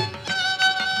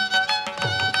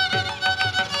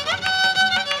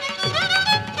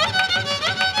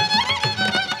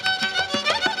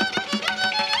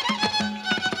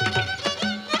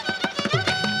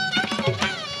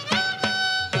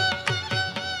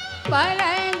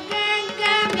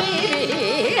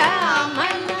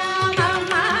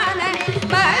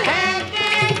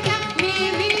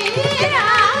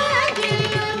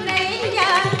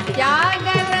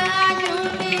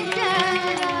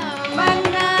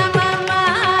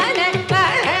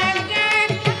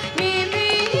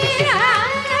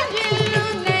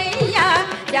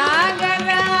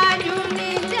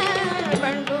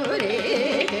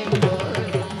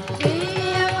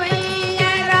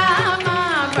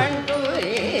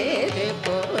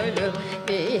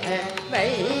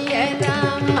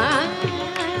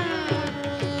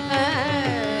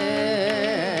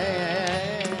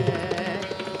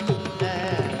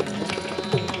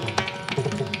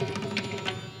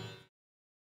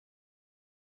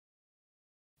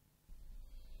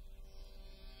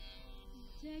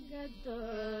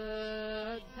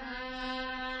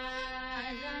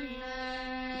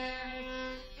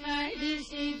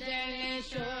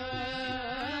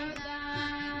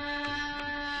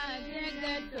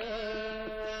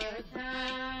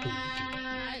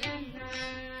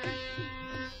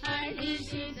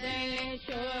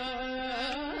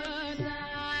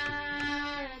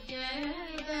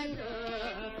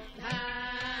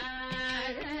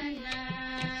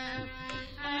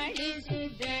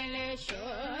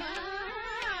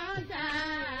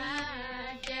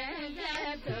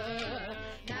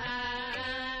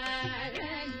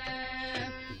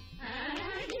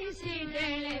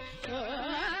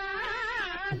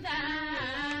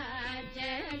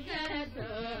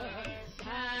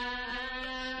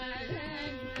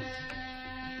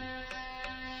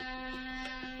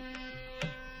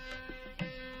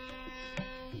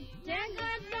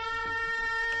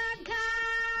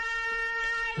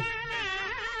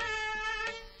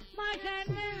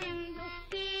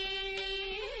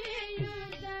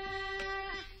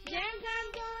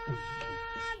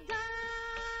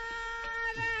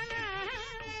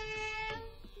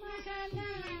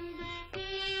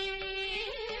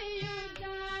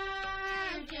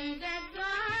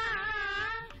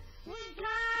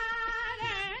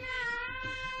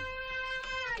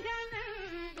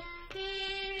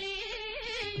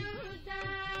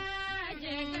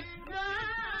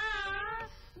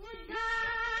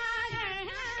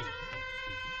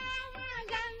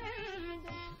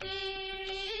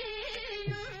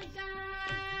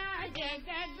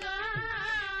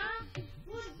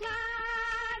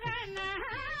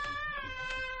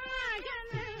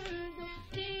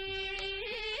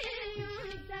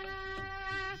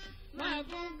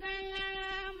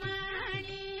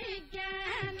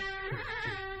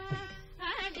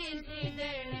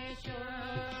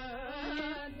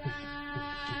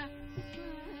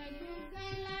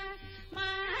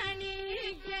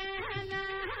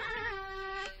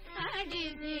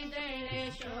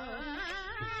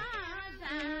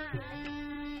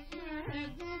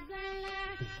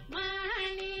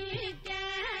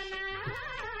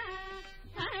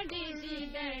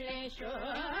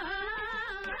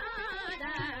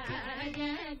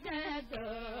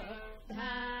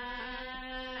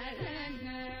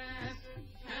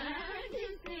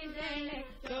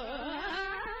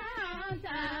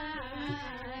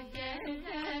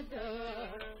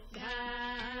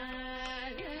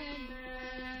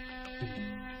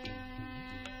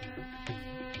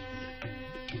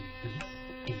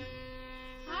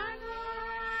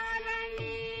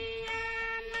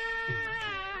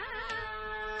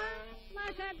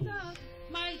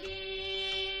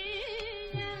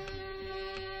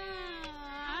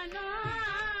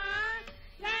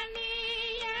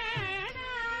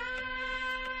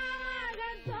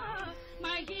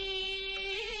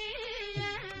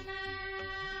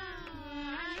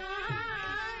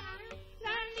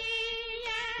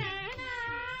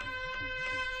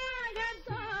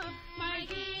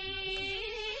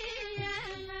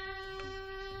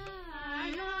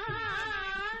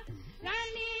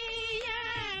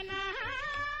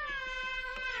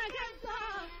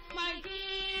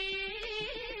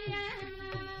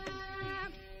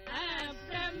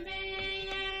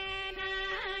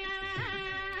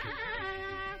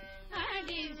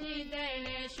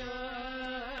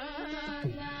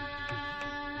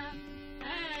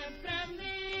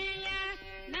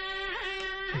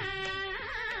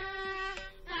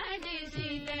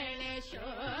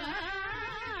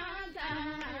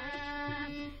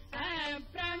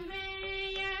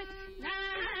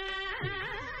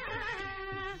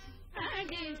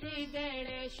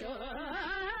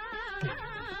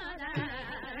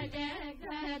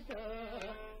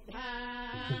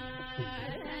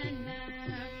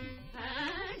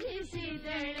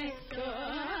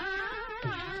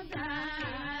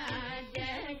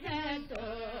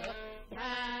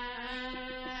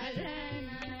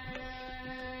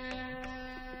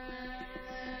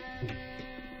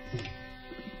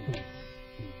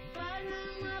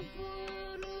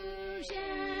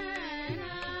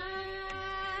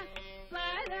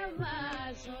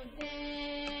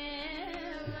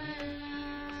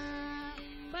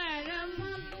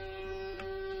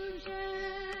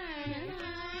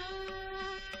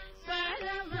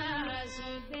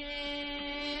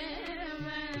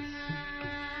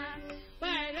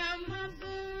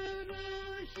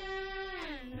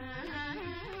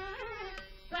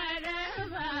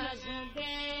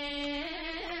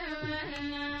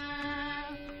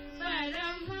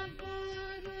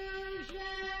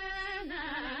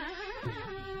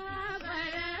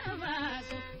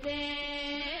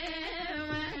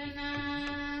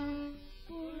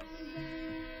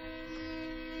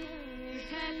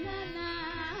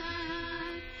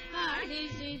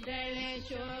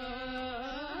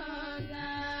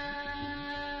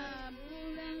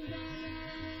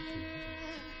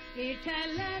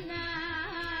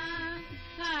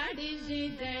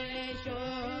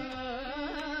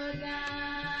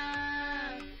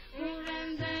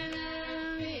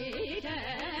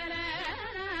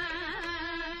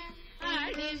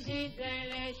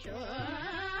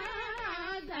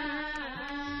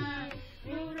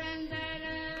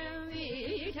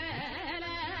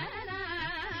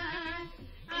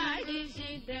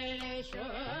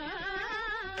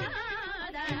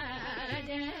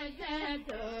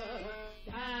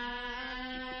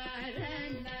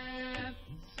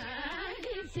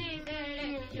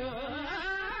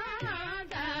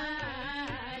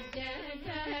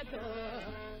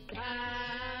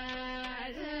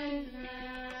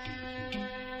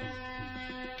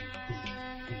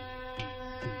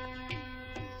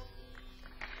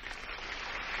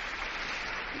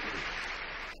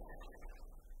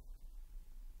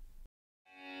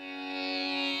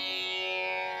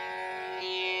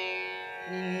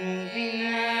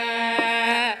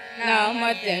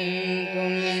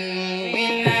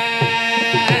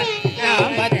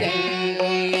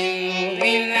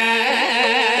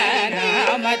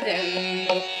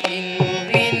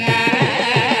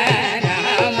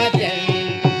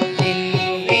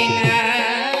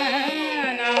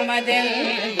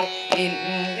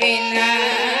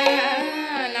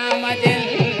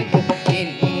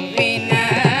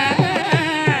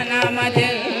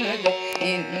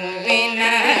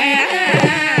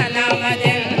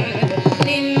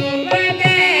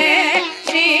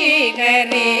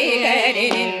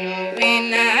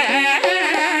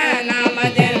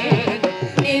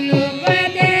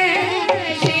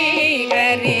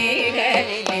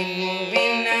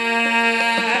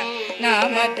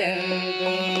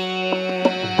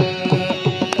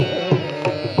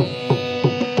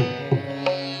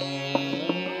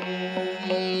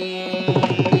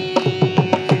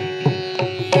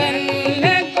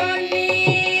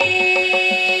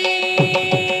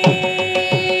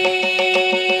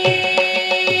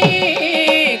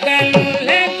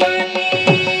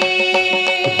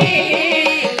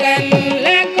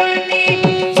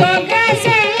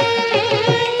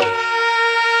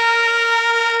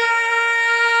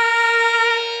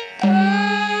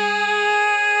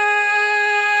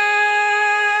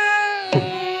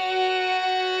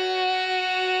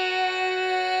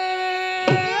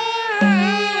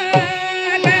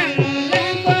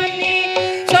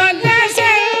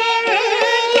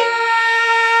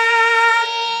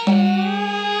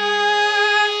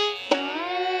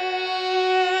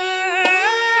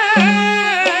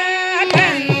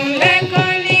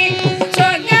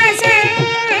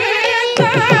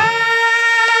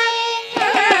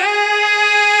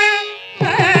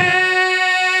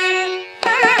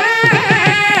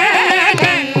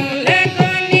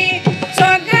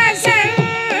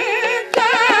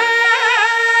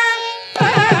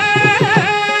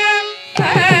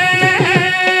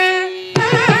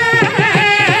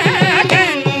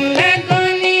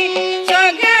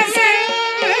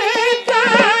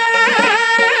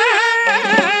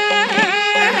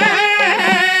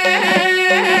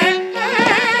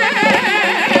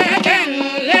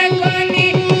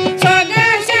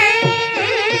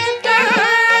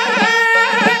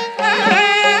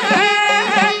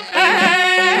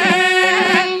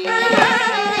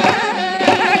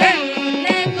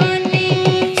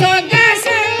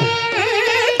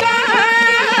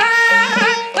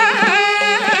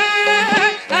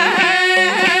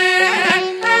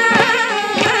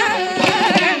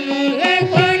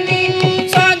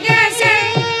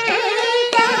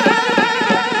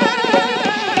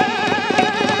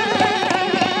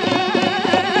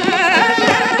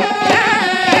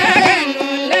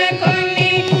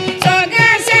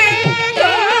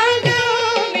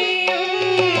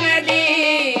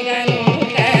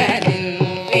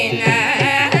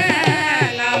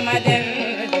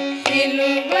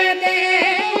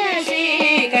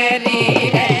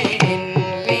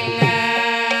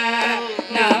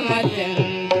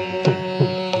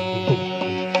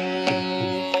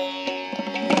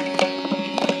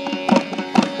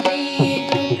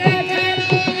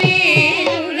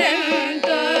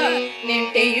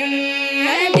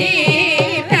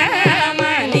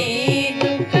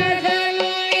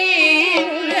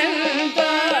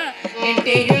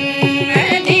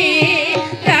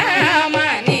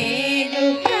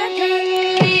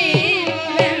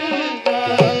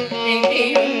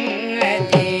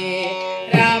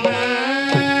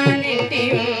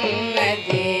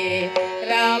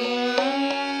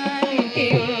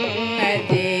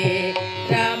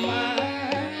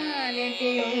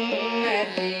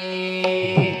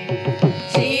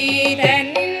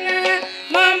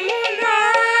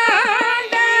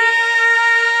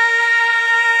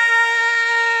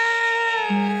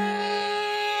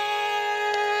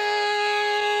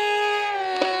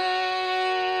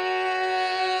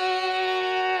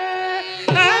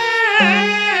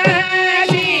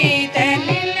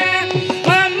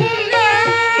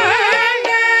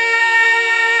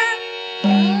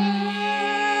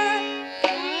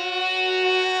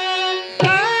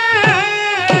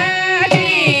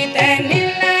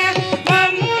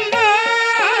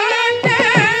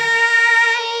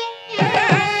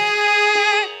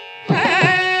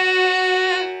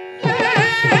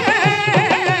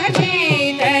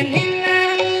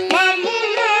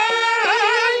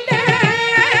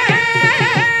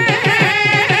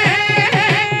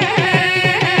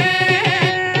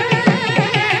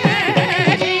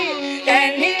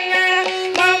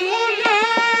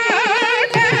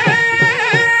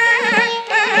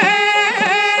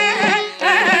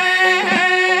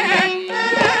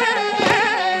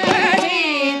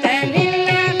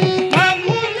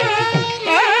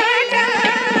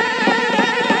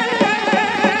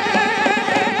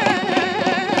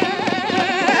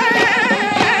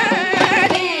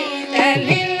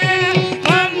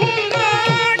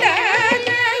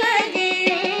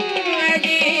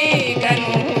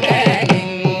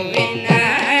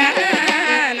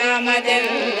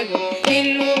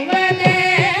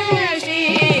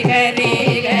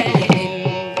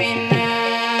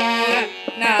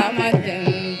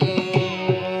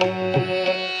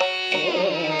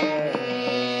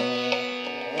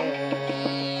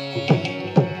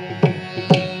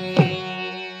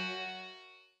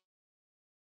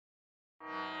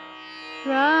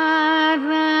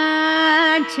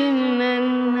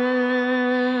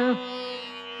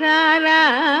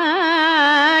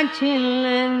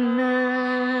Chinnanna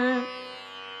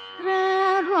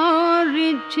రారోరి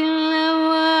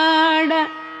చిన్నవాడ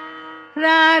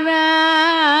రారా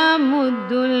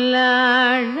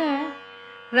ముద్దులాడ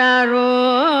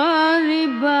రారోరి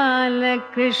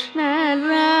బాలకృష్ణ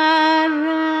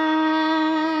రారా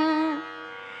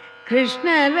కృష్ణ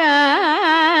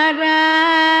రారా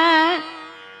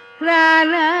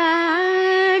రారా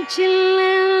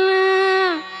చిన్నన్న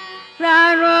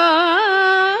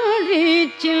రారోరి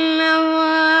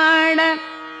చిన్నవాడ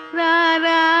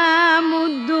రారా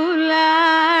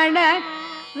ముద్దులాడ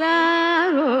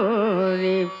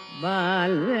రారోరి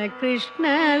బాలకృష్ణ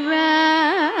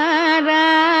రారా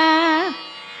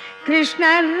కృష్ణ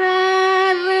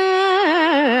రారా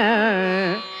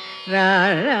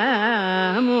రారా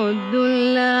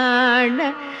ముద్దులాడ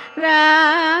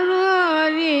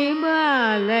రారోరి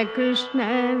బాలకృష్ణ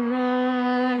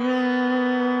రారా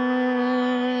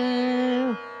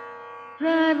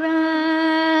రారా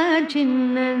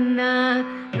చిన్నన్న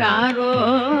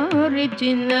రారోరి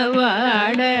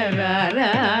చిన్నవాడ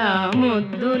రారా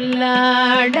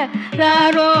ముద్దులాడ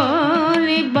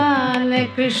రారోరి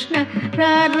బాలకృష్ణ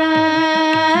రారా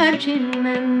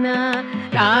చిన్నన్న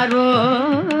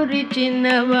రారోరి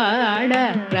చిన్నవాడ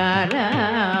రారా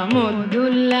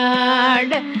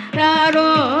ముద్దులాడ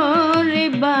రారోరి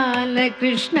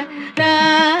బాలకృష్ణ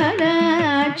రారా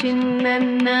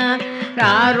చిన్నన్న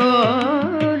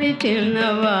రారోరి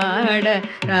చిన్నవాడ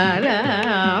రారా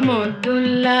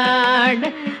ముద్దులాడ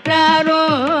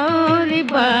రారోరి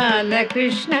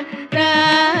బాలకృష్ణ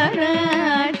రారా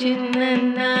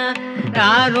చిన్నన్న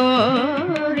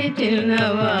రారోరి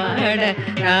చిన్నవాడ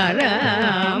రారా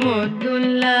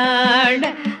ముద్దులాడ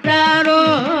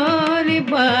రారోరి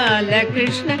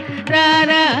బాలకృష్ణ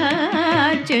రారా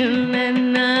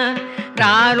చిన్నన్న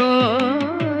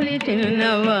రారోరి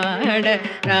చిన్నవాడ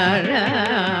రారా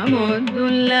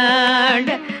ముద్దులాడ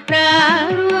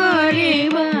రారోరి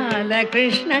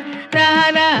బాలకృష్ణ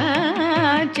రారా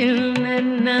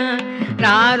చిన్నన్న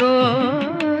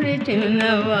రారోరి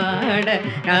చిన్నవాడ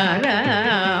రారా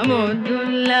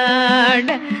ముద్దులాడ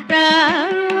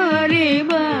రారోరి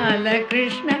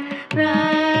బాలకృష్ణ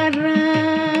రారా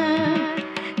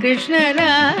కృష్ణ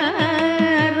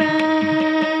రారా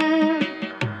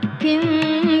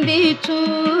కింది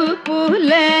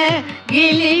చూపుల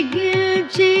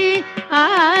గిలిగిల్చి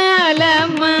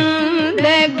ఆలమంద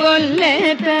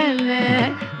గొల్లెతల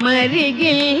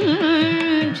మరిగిల్చి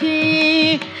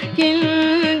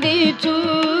కింది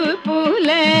చూపుల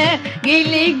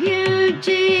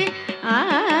గిలిగిల్చి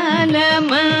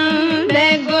ఆలమంద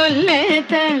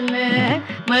గొల్లెతల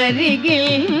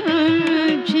మరిగిల్చి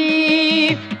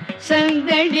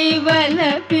సందడి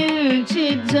వలపించి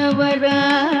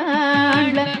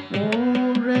జవరాడ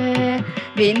ఊర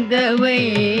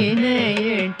విందవైన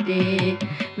ఎట్టి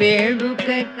వేడుక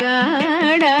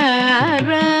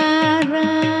కాడారా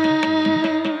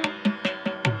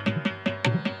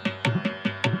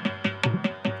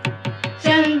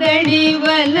సందడి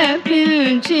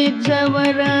వలపించి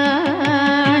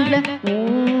జవరాడ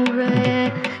ఊర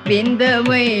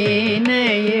విందవైన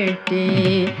ఎట్టి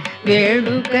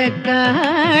వేడుక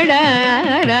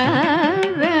కాడారా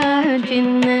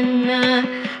చిన్నన్న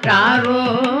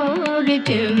రారోరి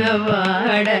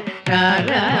చిన్నవాడ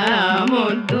రారా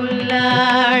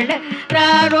ముద్దులాడ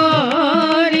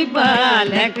రారోరి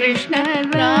బాలకృష్ణ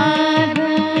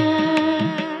రారా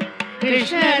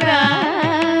కృష్ణ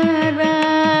రారా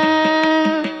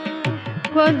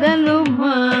కొదలు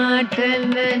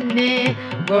మాటలనే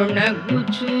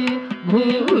గొణగుచు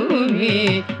భూమి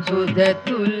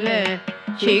సుధతుల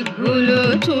చిగ్గులు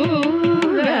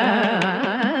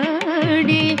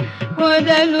చూరాడి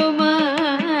కొదలు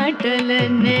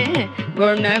మాటలనే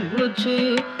గొణగుచు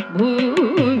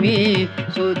భూమి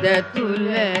సుధతుల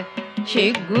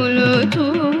చిగ్గులు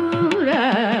చూరాడి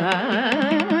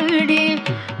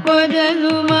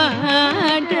కొదలు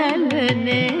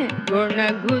మాటలనే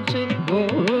గొణగుచు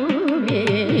భూమి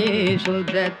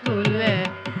సుధతుల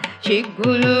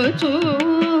చిగ్గులు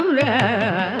చూరాడి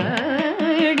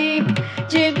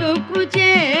చెదుకు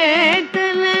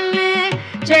చేతలలే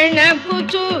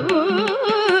చెణకుచూ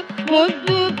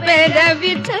ముద్దు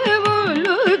పెదవి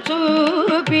చెవులు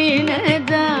చూపిన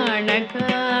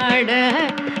జానకాడ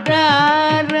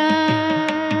రారా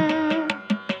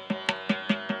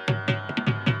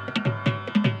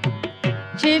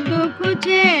చెదుకు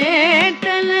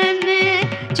చేతలనే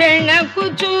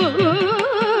చెణకుచూ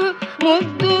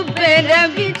ముద్దు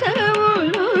పెదవి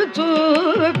చెవులు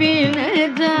చూపిన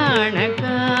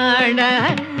జానకాడ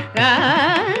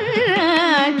రారా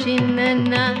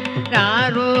చిన్నన్న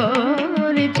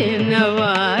రారోరి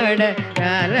చిన్నవాడ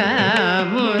రారా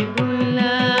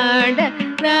ముద్దులాడ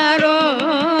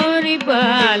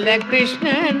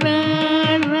Krishna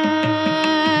Rara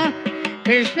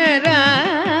Krishna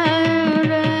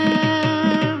Rara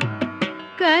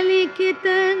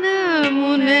Kalikitana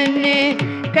munane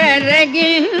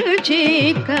karagilchi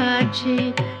kachi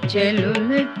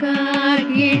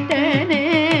chelulkagitane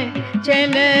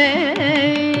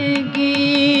chelagi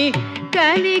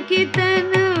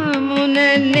Kalikitana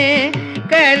munane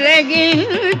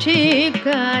karagilchi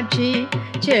kachi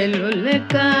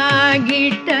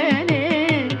chelulkagitane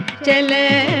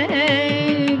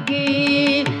chelagi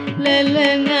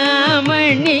lalana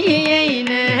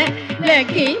maniyaina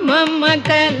laki mamma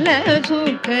kala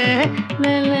sukha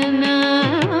lalana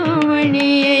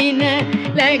maniyaina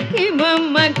laki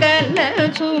mamma kala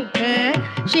sukha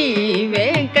Shri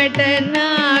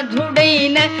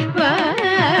Venkatanathudina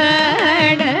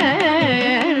vada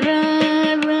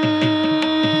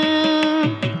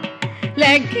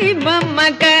laki mamma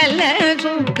kala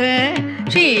sukha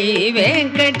Shri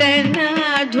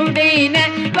Venkatanathudina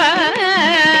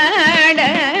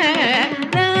vada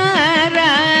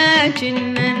Rara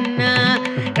Chiinanna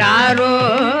Raro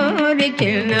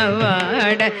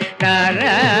Rikinavada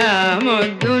Rara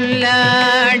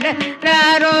Mudullada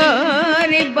Raro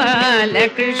Ribala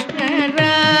Krishna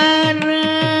Rara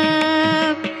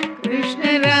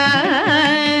Krishna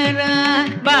Rara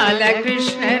Bala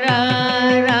Krishna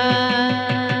Rara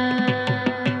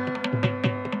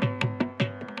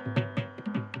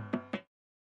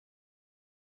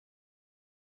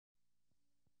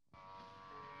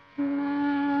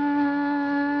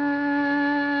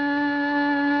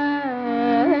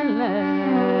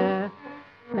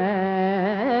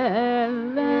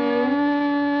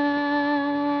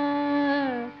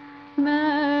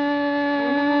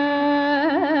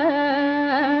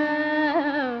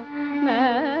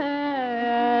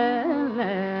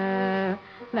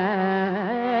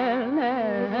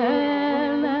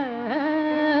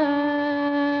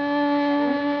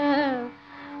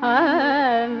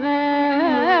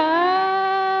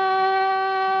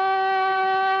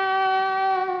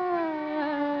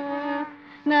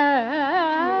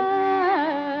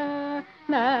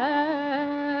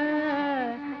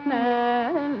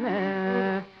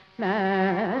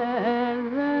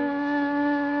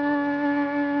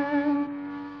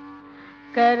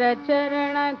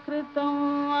करचरणकृतं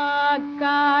वा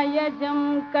कायजं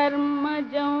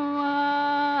कर्मजं वा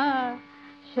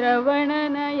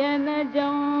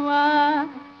श्रवणनयनजं वा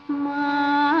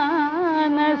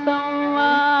मानसं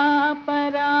वा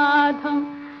पराधं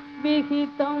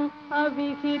विहितम्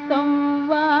अविहितं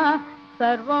वा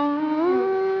सर्वं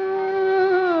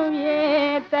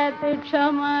एतत्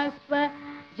क्षमस्व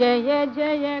जय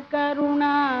जय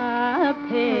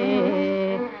करुणाब्धे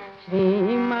Shri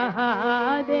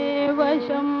Mahadeva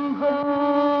Shambho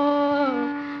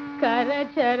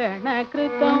Karacharana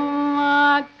Kritam Va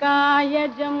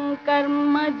Kayajam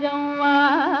Karmajam Va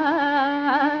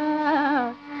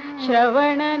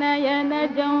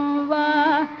Shravananayanajam Va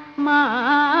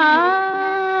Manasam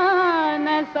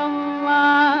Va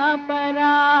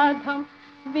Paradham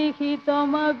Vihitam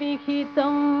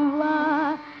Avihitam Va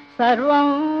Sarvam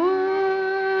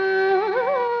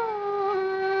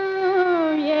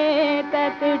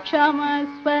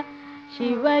क्षमस्व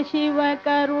शिव शिव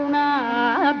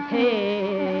करुणाब्धे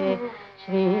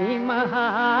श्री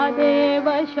महादेव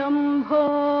शंभो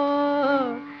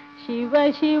शिव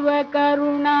शिव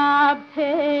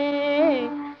करुणाब्धे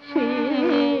श्री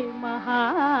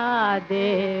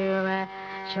महादेव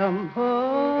शंभो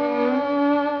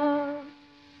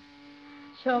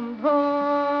शंभो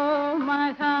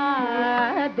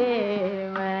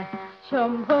महादेव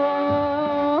शंभो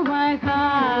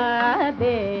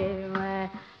महादेव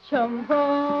शंभो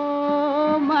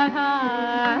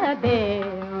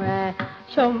महादेव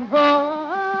शंभो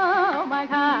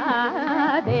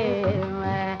महादेव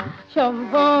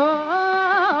शंभो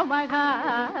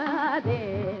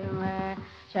महादेव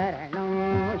शरणं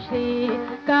श्री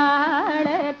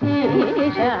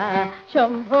कालतीश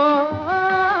शंभो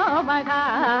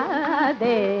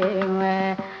महादेव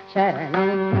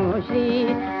शरणं श्री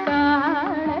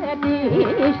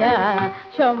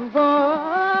शंभो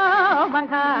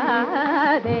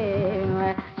महादेव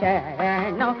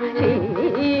शरणं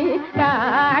श्री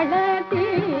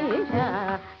कालतीश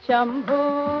शंभो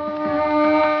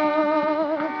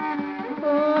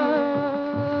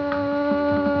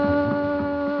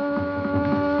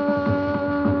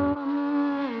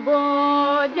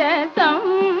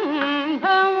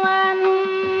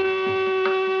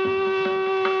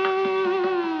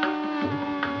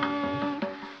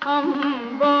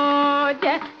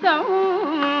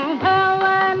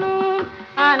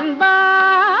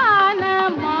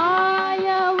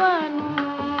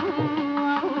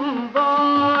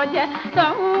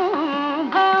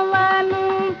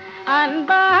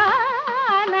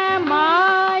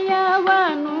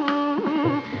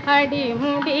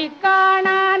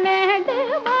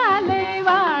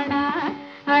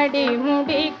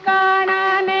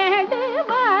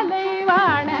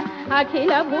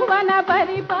ಅಖಿಲ ಭುವನ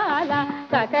ಪರಿಪಾಲ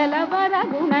ಸಕಲವರ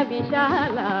ಗುಣ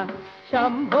ವಿಶಾಲ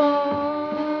ಶಂಭೋ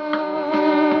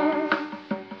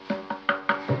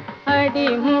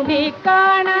ಅಡಿಮುಡಿ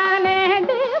ಕಾಣನೆ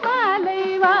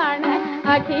ದೇವಾಲಯವಾಣ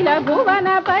ಅಖಿಲ ಭುವನ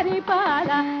ಪರಿಪಾಲ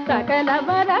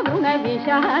ಸಕಲವರ ಗುಣ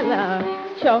ವಿಶಾಲ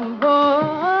ಶಂಭೋ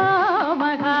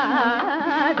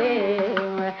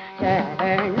ಮಹಾದೇವ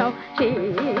ಶರಣೋ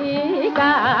ಶ್ರೀಕಾಳತೀಶ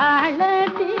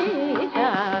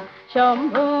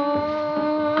ಶಂಭೋ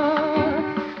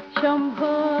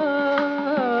ಶಂಭೋ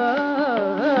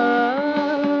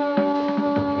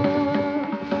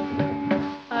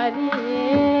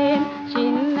அரியேன்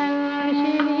சின்னன்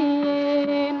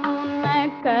சிறியேன்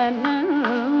உனக்கனந்தம்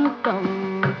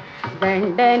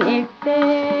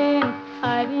தண்டனிட்டேன்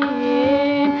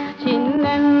அரியேன்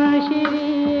சின்னன்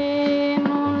சிறியேன்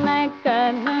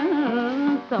உனக்கனந்தம்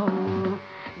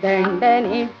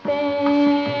தண்டனிட்டேன்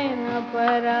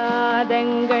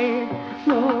அபராதங்கள்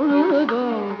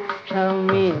முழுதும்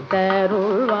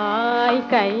க்ஷமித்தருள்வாய்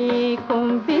கை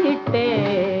கும்பிட்டேன்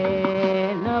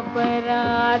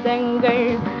அபராதங்கள்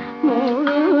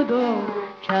முழுதும்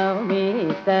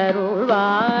க்ஷமித்தருள்வாய்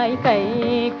கை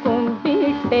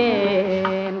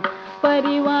கும்பிட்டேன்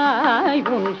பரிவாய்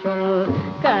உன் சொல்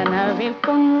கனவில்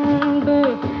கொண்டு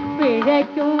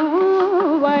பிழைக்கும்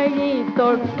வழி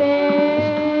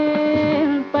தொட்டேன்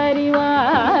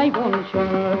பரிவாய் உன்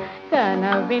சொல்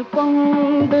கனவில்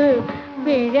கொண்டு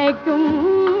பிழைக்கும்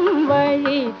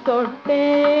வழி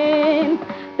தொட்டேன்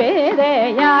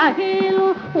பேதையாகிலும்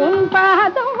உன்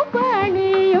பாதம்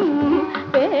பணியும்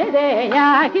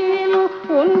பேதையாகிலும்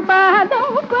உன்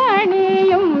பாதம்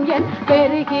பணியும் என்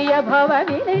பெருகிய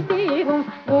பவவினை தீரும்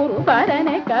குரு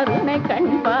பரனை கருணை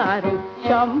கண்பாரும்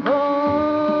சம்போ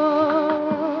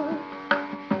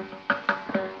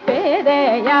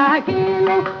பேதையாகிலும்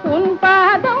உன்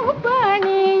பாதம்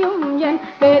பணியும் என்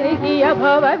பெருகிய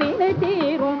பவவினை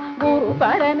தீரும் குரு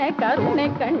பரனை கருணை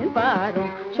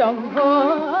கண்பாரும் शम्भो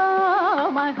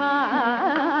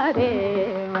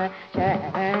महादेव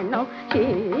शरणं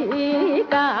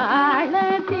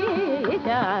श्रीकाळतीश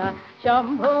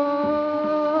शम्भो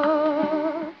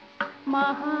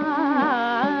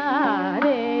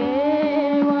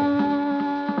महादेव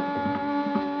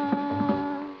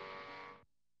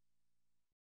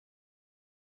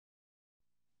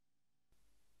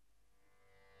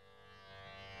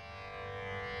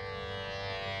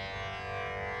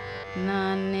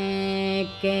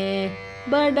ನಾನೇಕೆ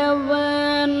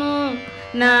ಬಡವನು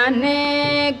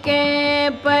ನಾನೇಕೆ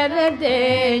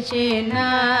ಪರದೇಶಿ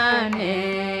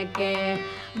ನಾನೇಕೆ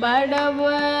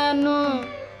ಬಡವನು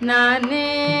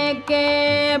ನಾನೇಕೆ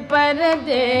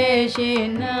ಪರದೇಶಿ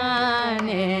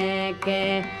ನಾನೇಕೆ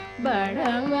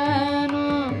ಬಡವನು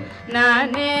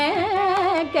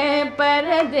ನಾನೇಕೆ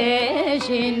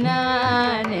ಪರದೇಶಿ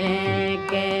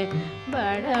ನಾನೇಕೆ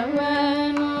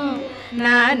ಬಡವನು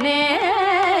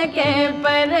ನಾನೇಕೆ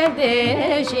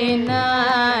ಪರದೇಶಿ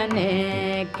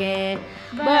ನಾನೇಕೆ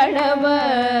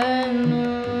ಬಡವನು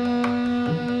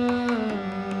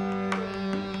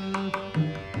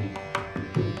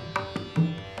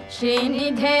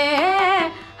ಶ್ರೀನಿಧೆ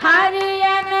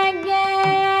ಹರಿಯನಗೆ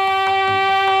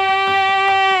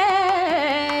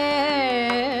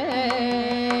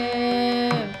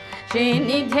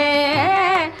ಶ್ರೀನಿಧೆ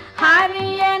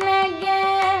ಹರಿಯನಗೆ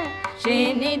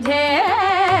ಶ್ರೀನಿಧೆ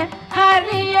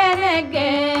ಹರಿಯನಗೆ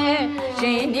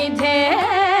ಶ್ರೀನಿಧೆ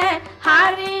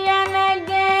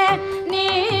ಹರಿಯನಗೆ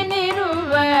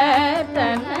ನೀನಿರುವ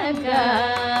ತನಕ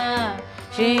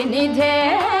ಶ್ರೀನಿಧೆ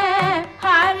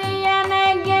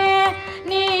ಹರಿಯನಗೆ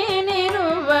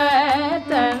ನೀನಿರುವ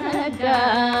ತನಕ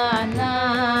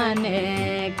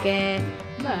ನಾನೇಕೆ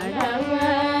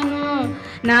ಬಡವನು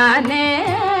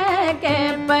ನಾನೇಕೆ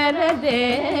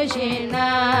ಪರದೇಶಿ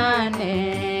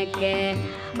ನಾನೇಕೆ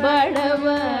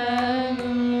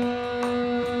ಬಡವನು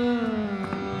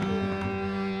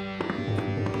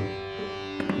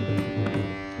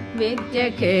ವಿದ್ಯೆ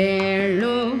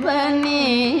ಕೇಳುವ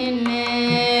ನೀನೆ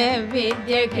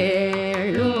ವಿದ್ಯೆ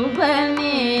ಕೇಳುವ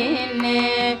ನೀನೆ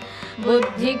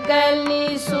ಬುದ್ಧಿ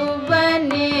ಕಲಿಸುವ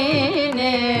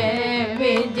ನೀನೆ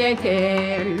ವಿದ್ಯೆ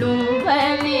ಕೇಳುವ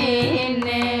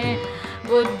ನೀನೆ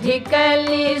ಬುದ್ಧಿ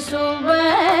ಕಲಿಸುವ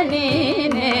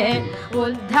ನೀನೆ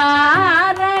ಉದ್ಧಾರಕರ್ತ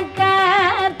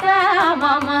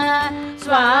ಮಮ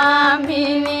ಸ್ವಾಮಿ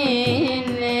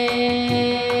ನೀನೆ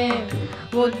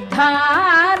ಉದ್ಧಾರಕರ್ತ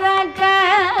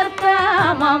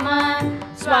ಮಮ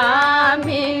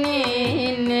ಸ್ವಾಮಿ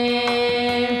ನೀನೆ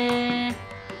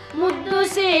ಮುದ್ದು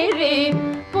ಸಿರಿ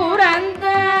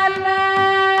ಪುರಂದರ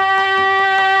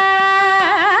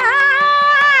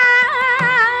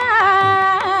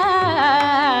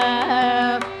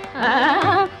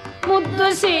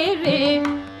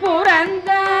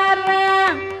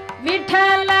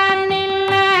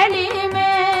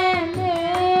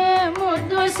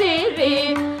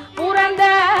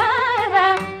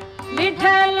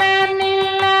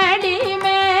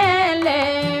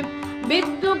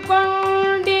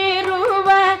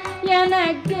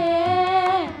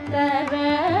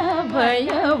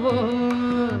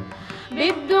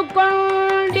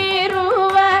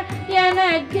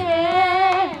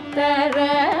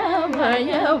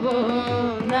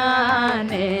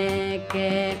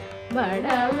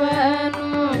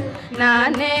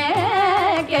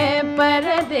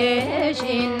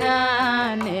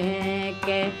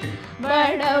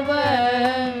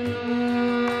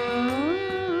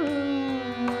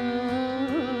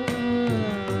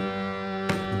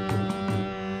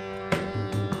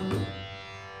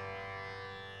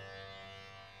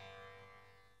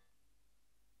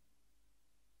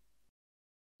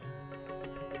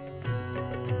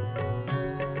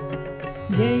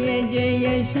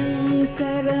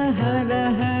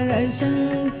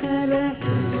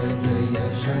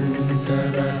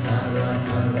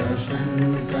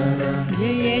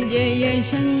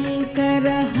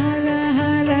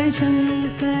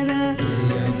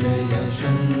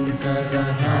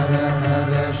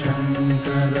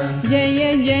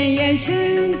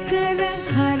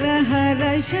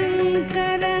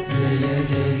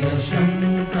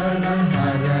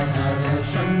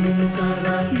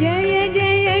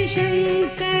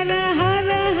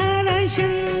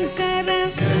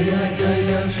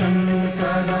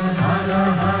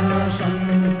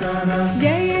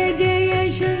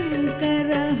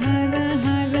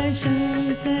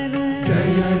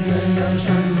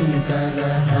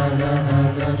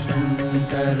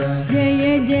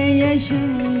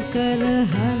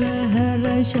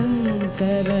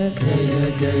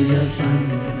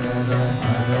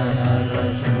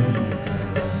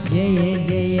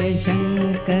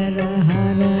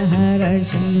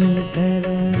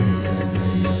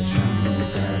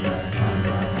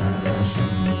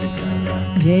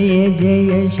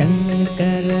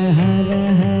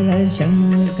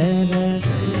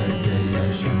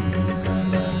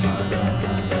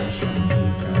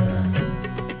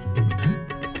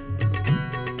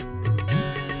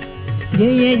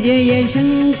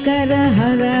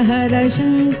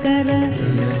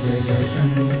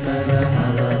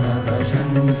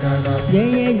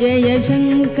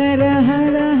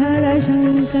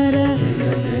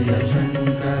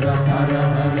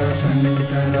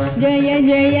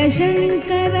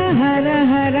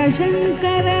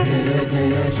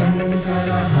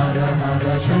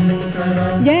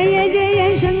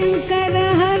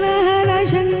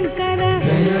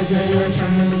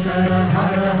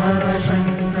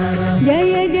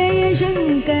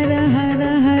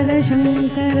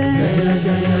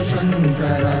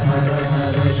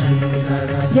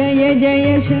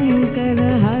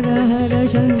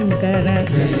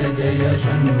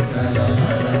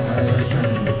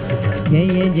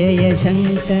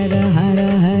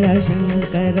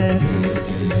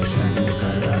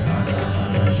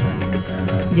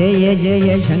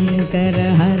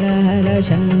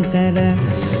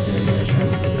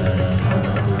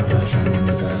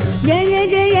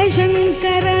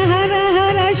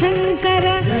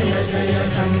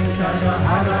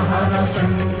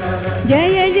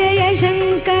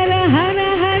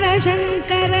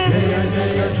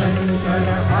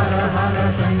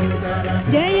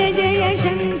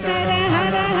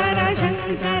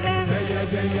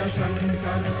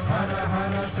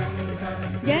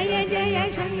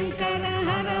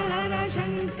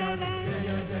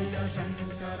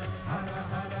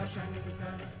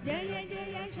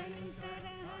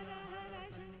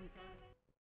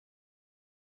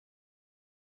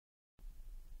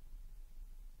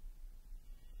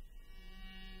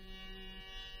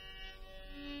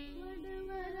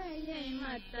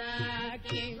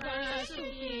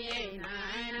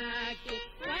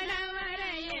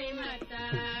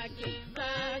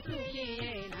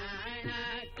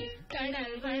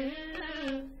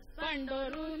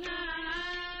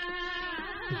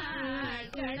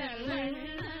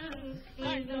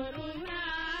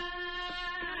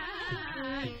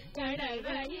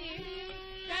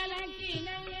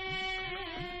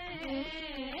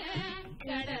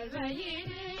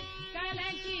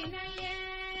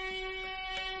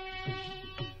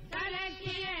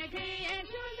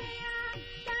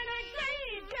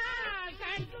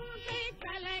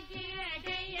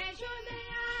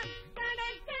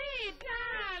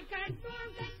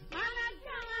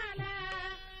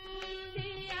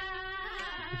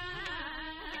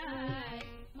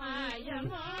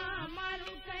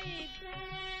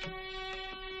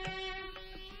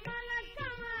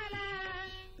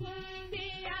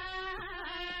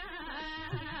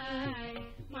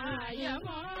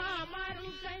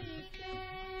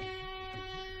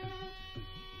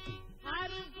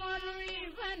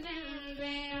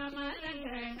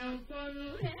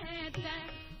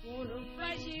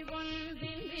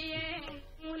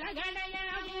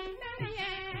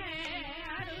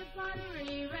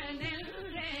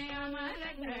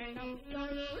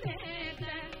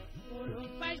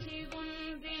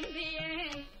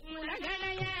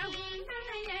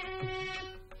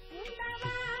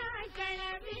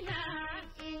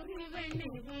உரிவெண்ணி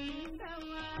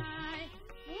உண்டவாய்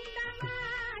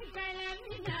உண்டவாய்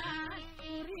களவினாய்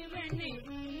உரிவெண்ணி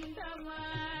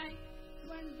உண்டவாய்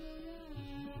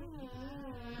வந்துவாய்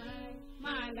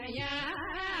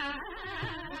மாலையாய்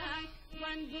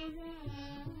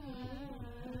வந்துவாய்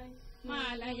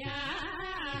மாலையாய்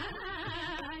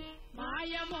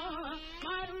மாயமோ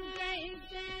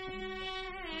மறுகைத்தே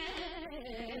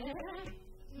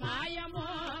மாயமோ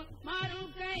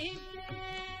மறுகைத்தே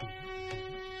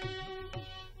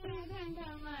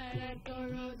திரண்டமர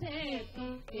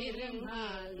தொழுதேக்கும்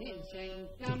திருமாலின்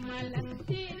செங்கமல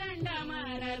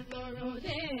திரண்டமர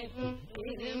தொழுதேக்கும்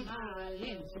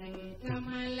திருமாலின்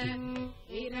செங்கமல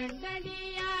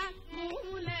இரண்டடியா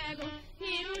மூலகும்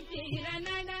இருத்திர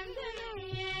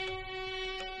நடந்தனையே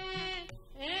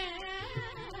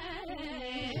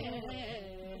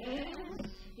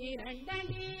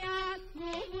இரண்டடியா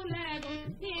மூலகும்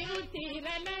இருத்திர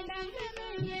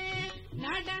நடந்தனையே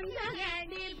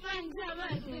நடந்தகடில்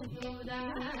பஞ்சவத்து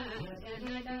கூதாக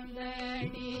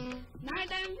நடந்தடி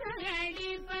நடந்தகடி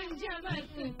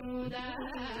பஞ்சவத்து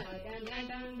கூதாக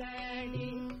நடந்தடி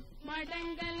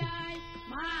மடங்களாய்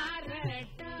மாறட்டாய்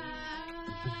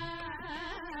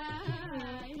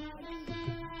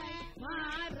மடங்களாய்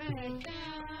மாறட்டாய்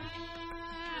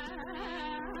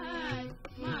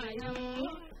மாயமோ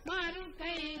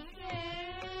மறுகைத்தே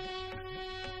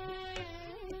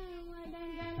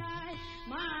மடங்களாய்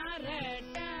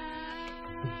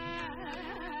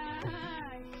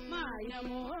மாறட்டாய்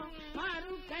மாயமோ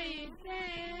மறுகைத்தே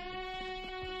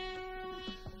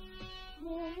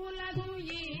மூலகும்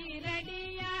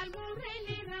ஈரடியால் முறை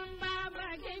நிரம்பா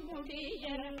வகை முடிய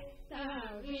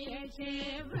தாவிய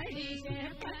சேவடி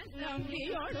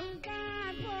சேபம்பியோடும்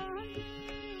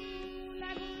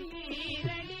மூலகும்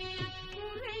ஈரடியால்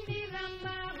முறை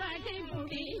நிரம்பா வகை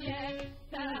முடிய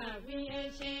தாவிய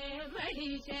சேவடி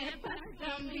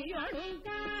சேபம்பியோடும்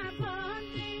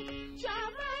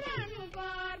சமரனு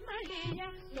பார்மடிய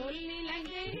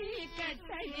சொல்லிலங்கை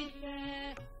கட்டளித்த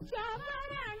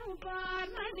சமரனு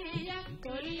பார்மடிய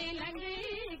சொல்லிலங்கை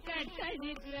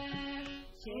கட்டளித்த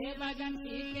சேவகன்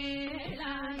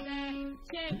கேளாத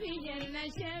செவி என்ன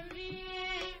செவியே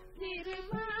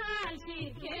திருமால்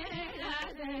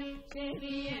கேளாத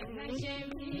செவி என்ன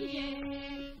செவியே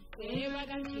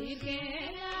சேவகன்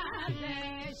கேளாத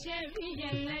செவி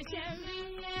என்ன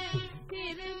செவியே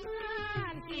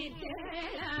திருமால்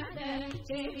கேளாத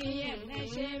செவி என்ன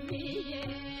செவியே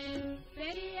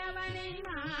பெரியவனை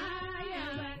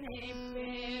மாயவனை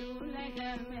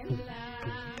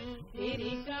பேருலகமெல்லாம்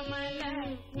திரிகமல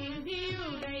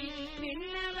முந்தியுடை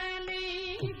பின்னவனை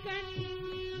கண்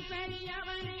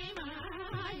பெரியவனை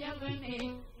மாயவனை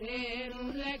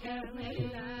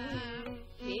பேருலகமெல்லாம்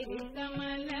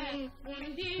திரிகமல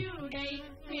முந்தியுடை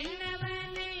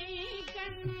பின்னவனை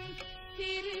கண்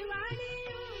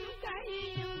திருவாணியும்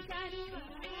கையும்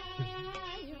கருவாயும்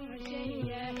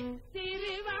செய்ய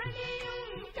திருவாணியும்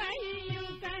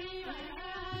கையும்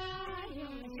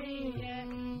கருவாயும் செய்ய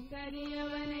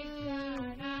கரியவனை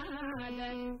காணாத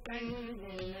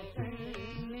கண்ணெல்ல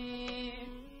கண்ணே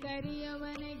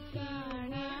கரியவனை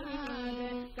காணாத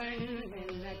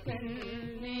கண்ணெல்ல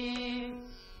கண்ணே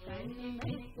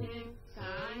கண்ணிமைத்து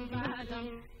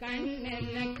காண்பாதம்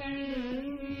கண்ணெல்ல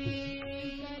கண்ணே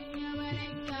கரியவனை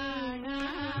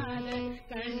காணாத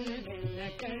கண்ணெல்ல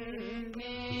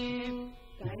கண்ணே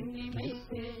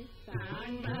கண்ணிமைத்து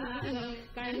காண்பாதம்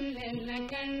கண்ணெல்ல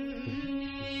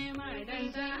கண்ணே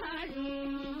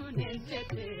மடந்தாடும்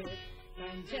நெஞ்சத்து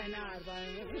கஞ்சனார்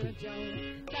வஞ்சம்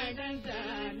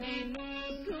கடந்தானை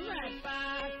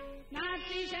நோக்குவப்பார்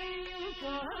நாட்டிசையும்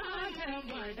போக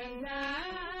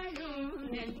மடந்தாடும்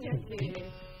நெஞ்சத்து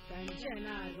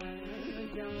கஞ்சனார்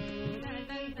வஞ்சம்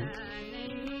கடந்தானை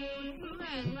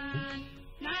நோக்குவப்பார்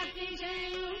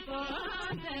நாட்டிசையும்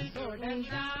போக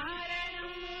தொடர்ந்தாரணம்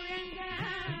முழங்க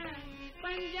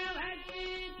பஞ்சவட்டி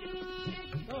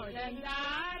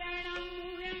தொடர்ந்தாரணம்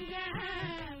முழங்க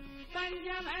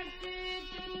பஞ்சவட்டி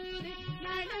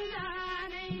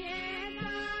நடந்தானையே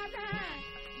நாத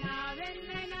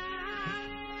நாவென்ன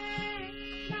நாவே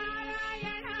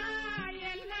நாராயணா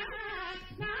என்ன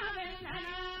நாவென்ன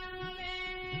நாவே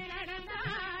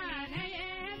நடந்தானையே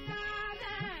நாத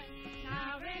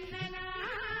நாவென்ன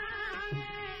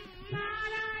நாவே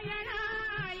நாராயணா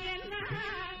என்ன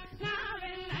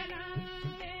நாவென்ன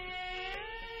நாவே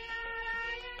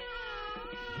நாராயணா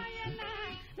என்ன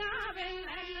நாவென்ன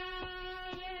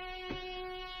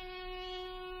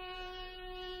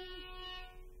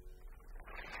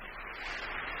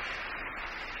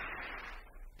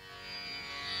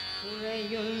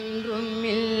குறையொன்றும்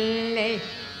இல்லை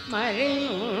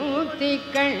மறைமூர்த்தி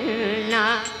கண்ணா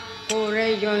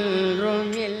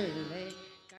குறையொன்றும்